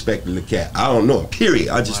me respect the cat. I don't know him, period.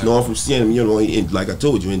 I just know him from seeing him, like I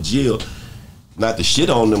told you, in jail. Not to shit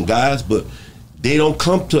on them guys, but they don't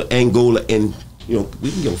come to Angola and,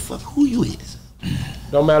 we can give a fuck who you is.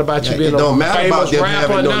 Don't matter about you being It don't a matter famous about them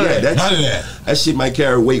rapper. having None of that. None of that. That shit might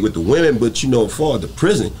carry weight with the women, but for the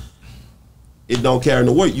prison, it don't carry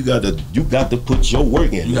no weight. You got to put your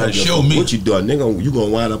work in. You gotta give a show fuck me. what you doing. Nigga, you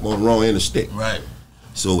gonna wind up on the wrong end of the stick. Right.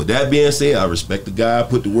 So with that being said, I respect the guy,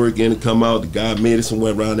 put the work in and come out. The guy made it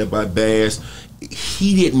somewhere around there by Bass.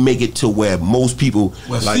 He didn't make it to where most people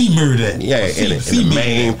C murdered that. Yeah, in the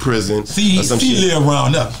main prison. C or some shit. live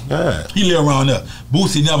around us. Yeah. He live around us.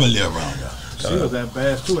 Boosie never live around us. She was that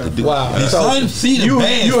bad too. Wow. His So son see the you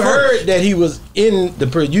band you first. heard that he was in the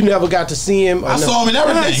prison. You never got to see him. I saw him in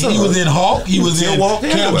everything. He was in Hawk. He was in Walk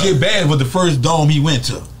Camp everywhere. J. Bass was the first dome he went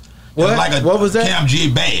to. What? What was that? Camp J.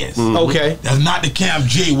 Bass. Okay. That's not the Camp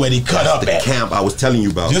J where they cut up The at. camp I was telling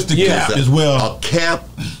you about. Just the Yeah. camp as well. A camp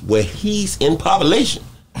where he's in population.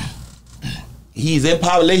 He's in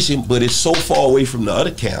population, but it's so far away from the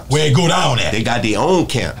other camps. Where it go down at. They got their own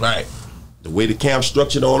camp. Right. the way the camp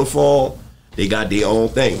structured on the farm, they got their own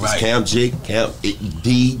thing. Right. It's Camp J, Camp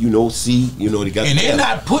D, you know, C, you know, they got. And they're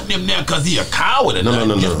not putting him there because he a coward or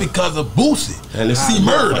nothing. Just because of Boosie. And let's see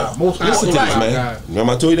murder. Listen to this, man.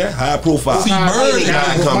 Remember I told you that? High profile. See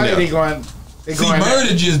murder. See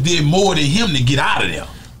murder just did more than him to get out of there.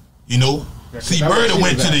 You know? See murder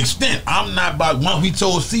went to the extent. I'm not about once we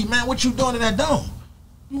told C, man, what you doing in that dome?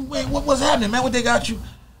 Wait, what's happening, man? What they got you?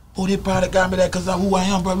 Oh, they probably got me that because of who I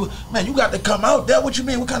am, bro. Man, you got to come out there. What you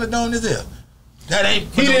mean? What kind of dome is there? That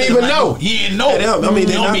ain't. He didn't even know. He didn't know. I mean,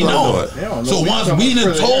 they don't be knowing. So once we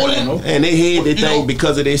done told him, and they had their thing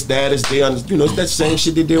because of their status, they you know, it's that same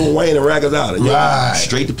shit they did with Wayne and Raggers out. Right.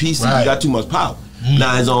 Straight to PC, you got too much power.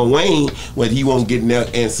 Now it's on Wayne whether he won't get in there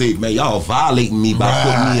and say, man, y'all violating me by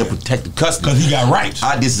putting me in protective custody. Because he got rights.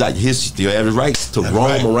 He still has his rights to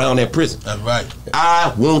roam around that prison. That's right.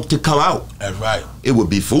 I want to come out. That's right. It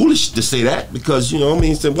would be foolish to say that because, you know what I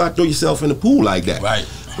mean, so why throw yourself in the pool like that? Right.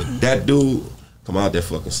 But that dude, come out that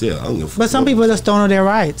fucking cell. I don't give a fuck. But some people just don't know their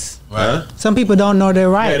rights. Right. Some people don't know their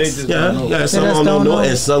rights. Yeah, some don't know.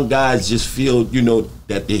 And some guys just feel, you know,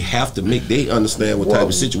 that they have to they understand what type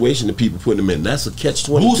of situation the people put them in. That's a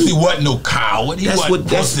catch-22. Boosie wasn't no coward. He wasn't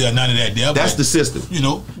pussy or none of that there. That's the system. You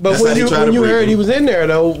know. But when you heard he was in there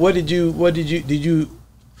though, what did you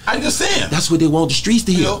I just saying. That's what they want the streets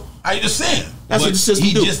to hear. You know, I just saying. That's what the system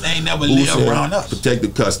do. He just ain't never lived around us.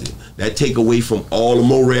 Protective custody. That take away from all the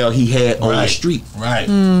morale he had on the street. Right.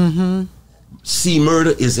 C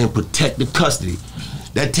Murder is in protective custody.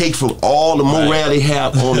 That take from all the morale they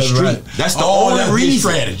have on the street. Right. That's the only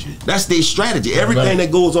reason. Strategy. That's their strategy. Everything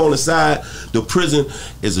that goes on inside the prison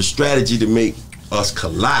is a strategy to make us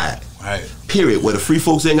collide. Right. Period. Where the free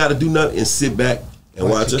folks ain't got to do nothing and sit back and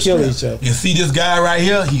watch us kill each other. And see this guy right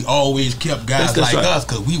here, he always kept guys like us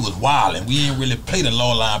because we was wild and we ain't really play the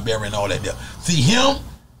law line bearer and all that there. See him,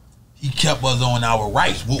 he kept us on our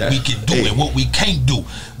rights, what we can do and what we can't do.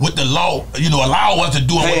 What the law, you know, allow us to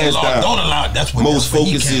do and what the law don't allow. That's what most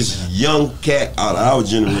focus is young cat out of our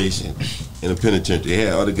generation in the penitentiary. They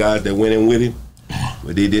had other guys that went in with him,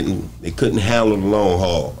 but they couldn't handle the long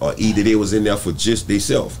haul, or either they was in there for just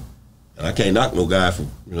themselves. And I can't knock no guy for,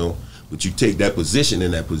 you know, but you take that position,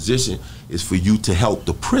 and that position is for you to help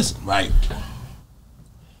the prison. Right.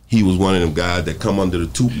 He was one of them guys that come under the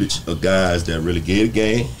tutelage of guys that really gave the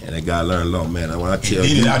game, and that guy learned a lot, man. When I tell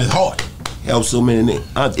you, he did out his heart. Help so many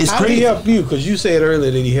niggas. It's How crazy. did he help you? Because you said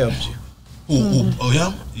earlier that he helped you. Oh,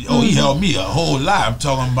 him? Oh, he helped me a whole lot. I'm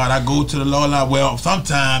talking about I go to the law line. Well,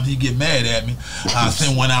 sometimes he get mad at me. I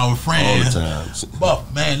send one of our friends. All the time.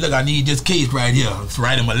 Buff, man, look, I need this case right here. Let's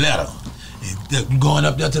write him a letter. And going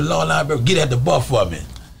up there to the law library, get at the buff for me.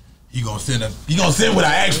 He gonna send what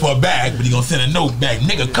I asked for back, but he gonna send a note back.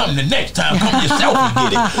 Nigga, come the next time, come yourself and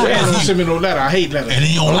get it. Yeah, he send me no letter. I hate letters. And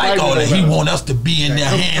he don't like all that. He want us to be in their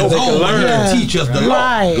hands on, teach us the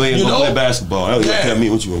law. Go ahead, go play basketball. I don't tell me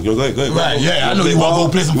what you want. Go ahead. Right, yeah, I know you want to go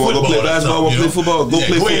play some football. Go play basketball, want to play football. Go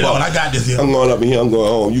play football. I got this here. I'm going up in here, I'm going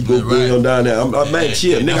home. You go on down there. I'm man,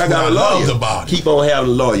 chill. Nigga, I got a lawyer. Keep on having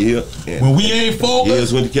a lawyer here. When we ain't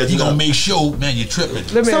focused, he gonna make sure, man, you're tripping.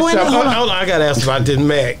 Let me ask you, I gotta ask about this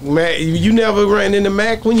Mac. Mac, you never ran into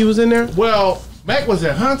Mac when you was in there? Well, Mac was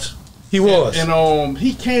at Hunt's. He was. And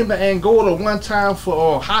he came to Angola one time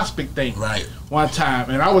for a hospice thing. Right. One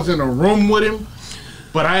time. And I was in a room with him,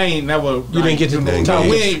 but I ain't never. You didn't get to talk.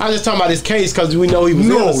 I just talking about his case because we know he was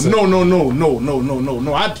innocent.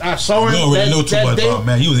 No. I saw him. You don't really know too much about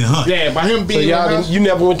man. He was in Hunt. Yeah, by him being you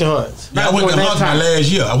never went to Hunt's. Yeah, I went to Hunt my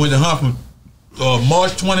last year. I went to Hunt from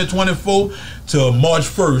March 2024 to March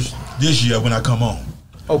 1st this year when I come home.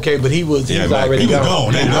 Okay, but he was already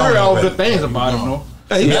gone. I heard all good things about him, though.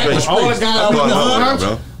 All the guys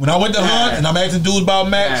when I went to Hunt and I'm asking dudes about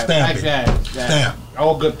Mac, stamp.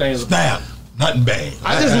 All good things. Stamp. Nothing bad.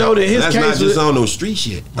 I just know that his that's case not just on those street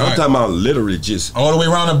shit. I'm talking about literally just all the way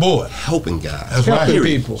around the board. Helping guys. That's right. Helping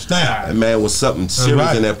people. Stamp. That man was something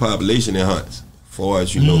serious in that population in Hunts. Far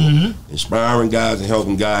as you know, inspiring guys and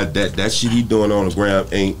helping guys, that shit he doing on the ground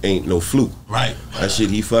ain't no fluke. Right. That shit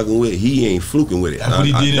he fucking with, he ain't fluking with it. That's what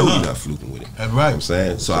he did. I know he not fluking with it. That's right. You know I'm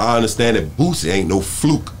saying, so I understand that Boosie ain't no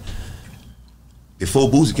fluke. Before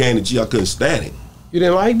Boosie came to G, I couldn't stand it. You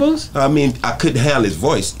didn't like Boosie? I mean, I couldn't handle his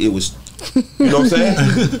voice. It was, you know what I'm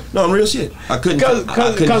saying? No, I'm real shit. I couldn't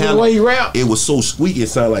because of the way he rap. It was so squeaky, it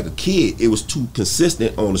sounded like a kid. It was too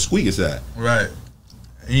consistent on the squeaky side. Right.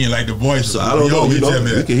 He ain't like the voice. So I don't know. You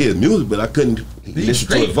can hear his music, but I couldn't listen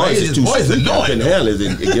to his voice. It's too sweet. I couldn't handle it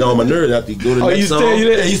and get on my nerves after you go to the next song.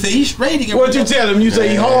 He said he's straight. What you tell him? You say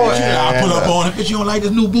he hard. I pull up on him. Bitch, you don't like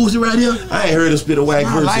this new Boosie right here? I ain't heard him spit a whack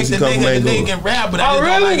verse since he come from Angola. The nigga can rap, but I just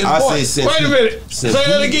don't like his voice. Wait a minute. Say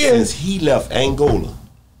that again. Since he left Angola,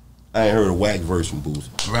 I ain't heard a whack verse from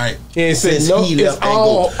Boosie. Right. Since he left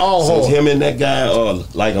Angola. Since him and that guy,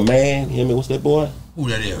 like a man, him and what's that boy? Who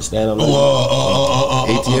that is? Stand up.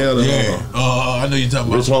 ATL. Yeah. I know you're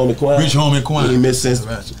talking about. Rich Homie Quan. He ain't missed since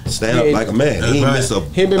Stand Up Like a Man. He ain't missed a.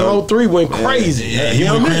 Him and Mo3 went crazy. Yeah, he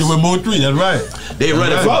went crazy with Mo3. That's right. They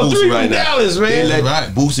running for Boosie right now. Dallas, man. They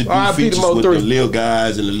let Boosie do features with the little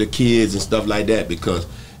guys and the little kids and stuff like that because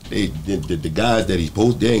the guys that he's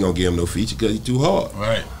posted, they ain't gonna give him no feature because he's too hard.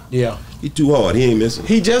 Right. Yeah. He too hard. He ain't missing.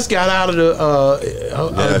 He just got out of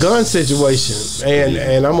the gun situation,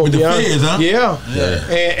 and I'm gonna be honest. Feds, huh? Yeah.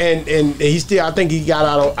 And he still. I think he got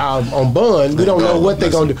out on bond. We don't know what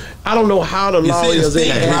they're gonna do. I don't know how the lawyers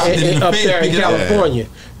up there in California.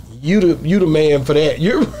 You the man for that.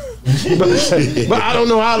 But I don't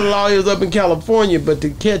know how the lawyers up in California. But to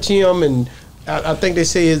catch him, and I think they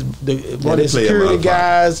say one of the security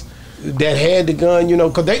guys that had the gun,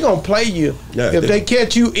 because they gonna play you if they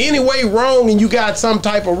catch you anyway wrong and you got some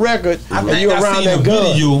type of record and you around that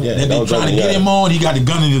gun. That they trying to get him on. He got the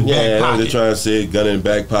gun in his back pocket. They're trying to say gun in the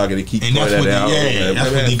back pocket. They keep pointing that out.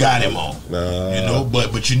 That's what they got him on.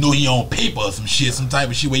 But he on paper or some shit, some type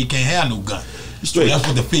of shit where he can't have no gun. He's straight. So that's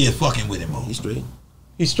what the feds fucking with him on. He's straight.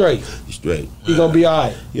 He's straight. He's straight. He gonna be all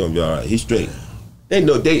right. He gonna be all right. He's straight. They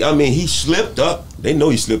know he slipped up. They know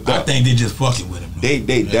he slipped up. I think they just fucking with him.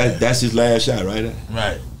 That's his last shot right there.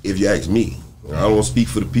 Right. If you ask me. I don't want to speak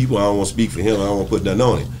for the people. I don't want to speak for him. I don't want to put nothing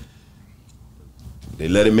on him. They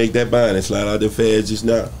let him make that bind and slide out them feds just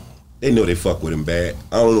now. They know they fuck with him bad.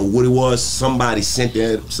 I don't know what it was. Somebody sent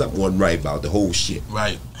that. Something wasn't right about the whole shit.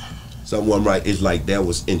 Right. Something wasn't right. It's like that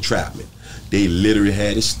was entrapment. They literally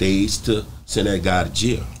had it staged to send that guy to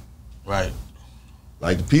jail. Right.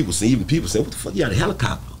 Like the people say, even people say, what the fuck, you got a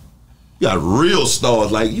helicopter? You got real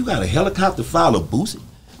stars, like you got a helicopter file of Boosie?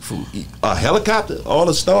 From a helicopter? All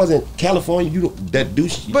the stars in California, that do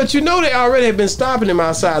shit. But they already had been stopping him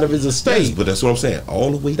outside of his estate. Yes, but that's what I'm saying, all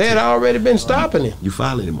the way They had already been stopping him. You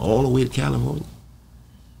following him all the way to California?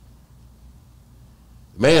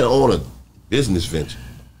 Man on a business venture.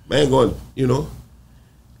 Man going,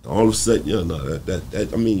 all of a sudden,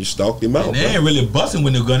 you stalked him out. And they ain't really busting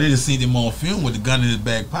with the gun. They just seen him on film with the gun in his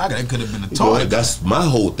back pocket. That could have been a toy. That's my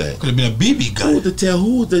whole thing. Could have been a BB gun. Who to tell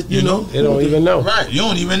who that They don't even know. Right, you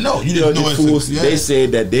don't even know. You just know it's They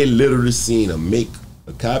said that they literally seen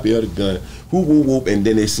a copy of the gun, whoop whoop whoop, and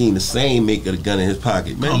then they seen the same make of the gun in his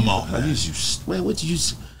pocket. Man, come on, man.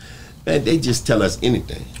 Man, they just tell us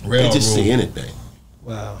anything. They just say anything.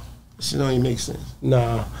 Wow. Shit don't even make sense.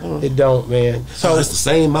 Nah, it don't, man. So it's the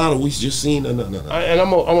same model we just seen. No. And I'm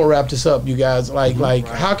gonna wrap this up, you guys. Like,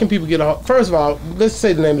 how can people get off? First of all, let's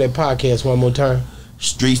say the name of that podcast one more time.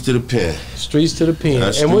 Streets to the Pen. Streets to the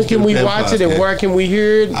Pen. And when can we watch it? And where can we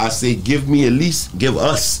hear it? I say give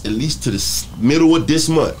us at least to the middle of this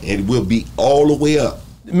month, and it will be all the way up.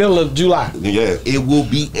 Middle of July. Yeah, it will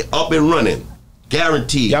be up and running.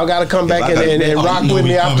 Guaranteed. Y'all gotta come back and rock with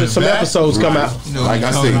me after some episodes come out. Like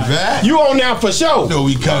I said, you on now for sure. No,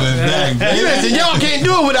 we coming back. Listen, y'all can't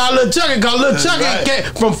do it without Lil Chucky, cause Lil Chucky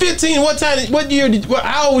came from 15.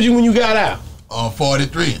 How old was you when you got out?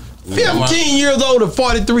 43. 15 years old at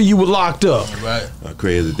 43, you were locked up. Right. How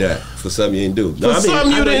crazy is that? For something you didn't do.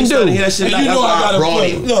 Something you didn't do. And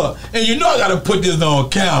you know I gotta put this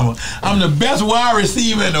on camera. I'm the best wide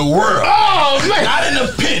receiver in the world. Oh man! Not in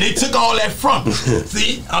the pen. They took all that from me.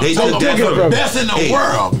 See, I'm they talking about the best in the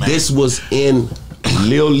world, man. This was in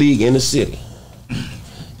Lil League in the city.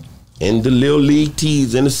 In the Lil League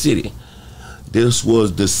tees in the city. This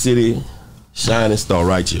was the city shining star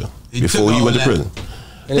right here before he went to prison.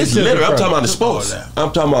 It's literally, I'm talking about the sports.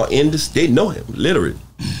 I'm talking about in this, they know him, literally.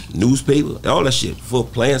 Newspaper, all that shit, for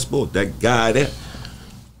playing sports, that guy there.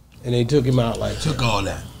 And they took him out like that. Took all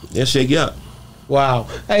that. They'll shake you up. Wow.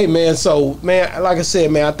 Hey man, so man, like I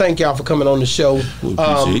said, man, I thank y'all for coming on the show.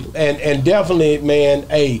 And definitely, man,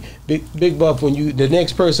 hey, Big Buff, when the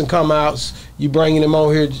next person come out, you bringing them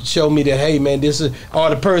on here to show me that, hey man, this is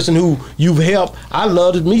the person who you've helped. I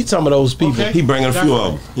love to meet some of those people. Okay. He bringing a few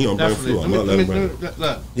of them. He gonna bring a few of them.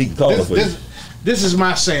 Look, he can call for you. This is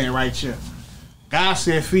my saying right here. God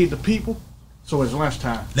said, feed the people, so it's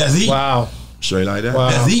lunchtime. Let's eat. Wow. Straight like that. Wow.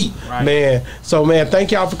 That's heat. Right. Man, so man,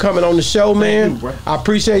 thank y'all for coming on the show, man. you, bro. I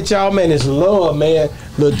appreciate y'all, man. It's love, man.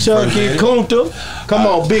 Lil Chucky, Kunta, come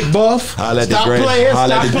on, Big Buff. Holla at the Stop grad- playing,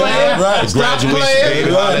 holla at stop the playing, grad- stop graduation, playing.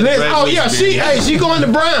 baby. Holla at the Listen, oh yeah, graduation, she going to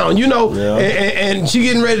Brown, you know, Yeah. and she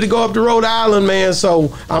getting ready to go up to Rhode Island, man.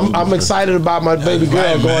 So I'm excited about my baby girl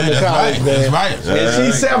right, going man. to college, man. That's right. And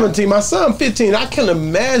she's 17, my son 15. I can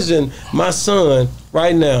imagine my son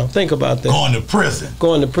right now. Think about that. Going to prison.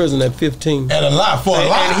 Going to prison at 15. At a lot for a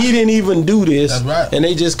lot. And he didn't even do this. That's right. And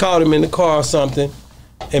they just caught him in the car or something.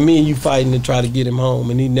 And me and you fighting to try to get him home.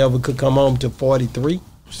 And he never could come home till 43.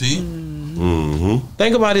 See? Mm-hmm.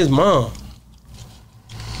 Think about his mom.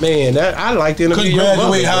 Man, I like to interview Couldn't your mother.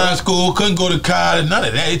 graduate high school, couldn't go to college, none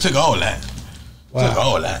of that. It took all that. Took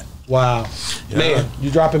all that. Wow. Man, you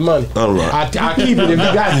dropping money. All right. I keep it if you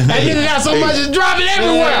got. That nigga got so much, it's dropping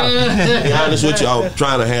everywhere. Be honest with you, I was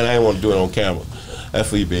trying to handle. I didn't want to do it on camera. That's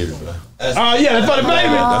for you, baby. Bro. Oh, yeah, that's for the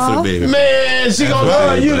baby. That's for the baby. Man, she gonna right.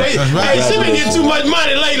 love you. That's right. Hey, she been getting too much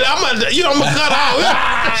money lately. I'm gonna cut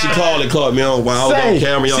out. She called me on while I was on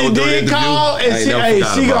camera. Y'all she was doing did interview. call and I she, ain't hey,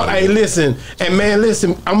 never she forgot go, about hey, it. listen, and man,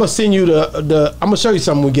 listen, I'm gonna send you the I'm gonna show you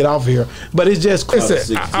something when we get off here. But it's just,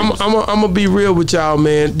 listen, I'm gonna be real with y'all,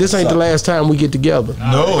 man. This ain't the last time we get together.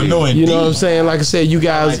 No, indeed. You know what I'm saying? Like I said, you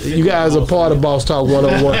guys are part of Boss Talk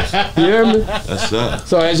 101. You hear me? That's up.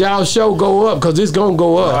 So as y'all show go up, cause it's gonna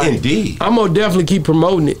go up. Indeed. I'm gonna definitely keep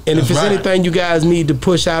promoting it. And if That's it's right. anything you guys need to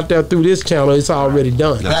push out there through this channel, it's already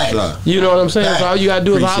done. That's up. You know what I'm saying? So all you gotta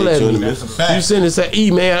do is holler Appreciate at you me. in the Fact. You send and say,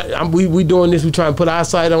 "E man, we doing this. We trying to put our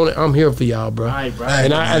side on it. I'm here for y'all, bro." Right, bro.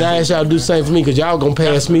 And I ask y'all to do the same for me because y'all gonna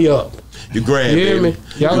pass me up. You grand, You hear baby. me?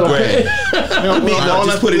 Y'all You gonna grand. pass. No,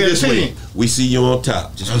 just put it this way. team. We see you on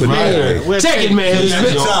top. Just put it right. that way. Check it, man. It's Good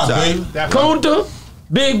been job, baby. Kunta,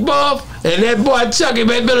 Big Buff, and that boy Chucky,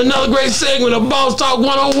 man. Been another great segment of Boss Talk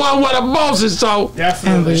 101 where the bosses talk.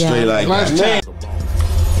 Definitely. Straight like that. Man.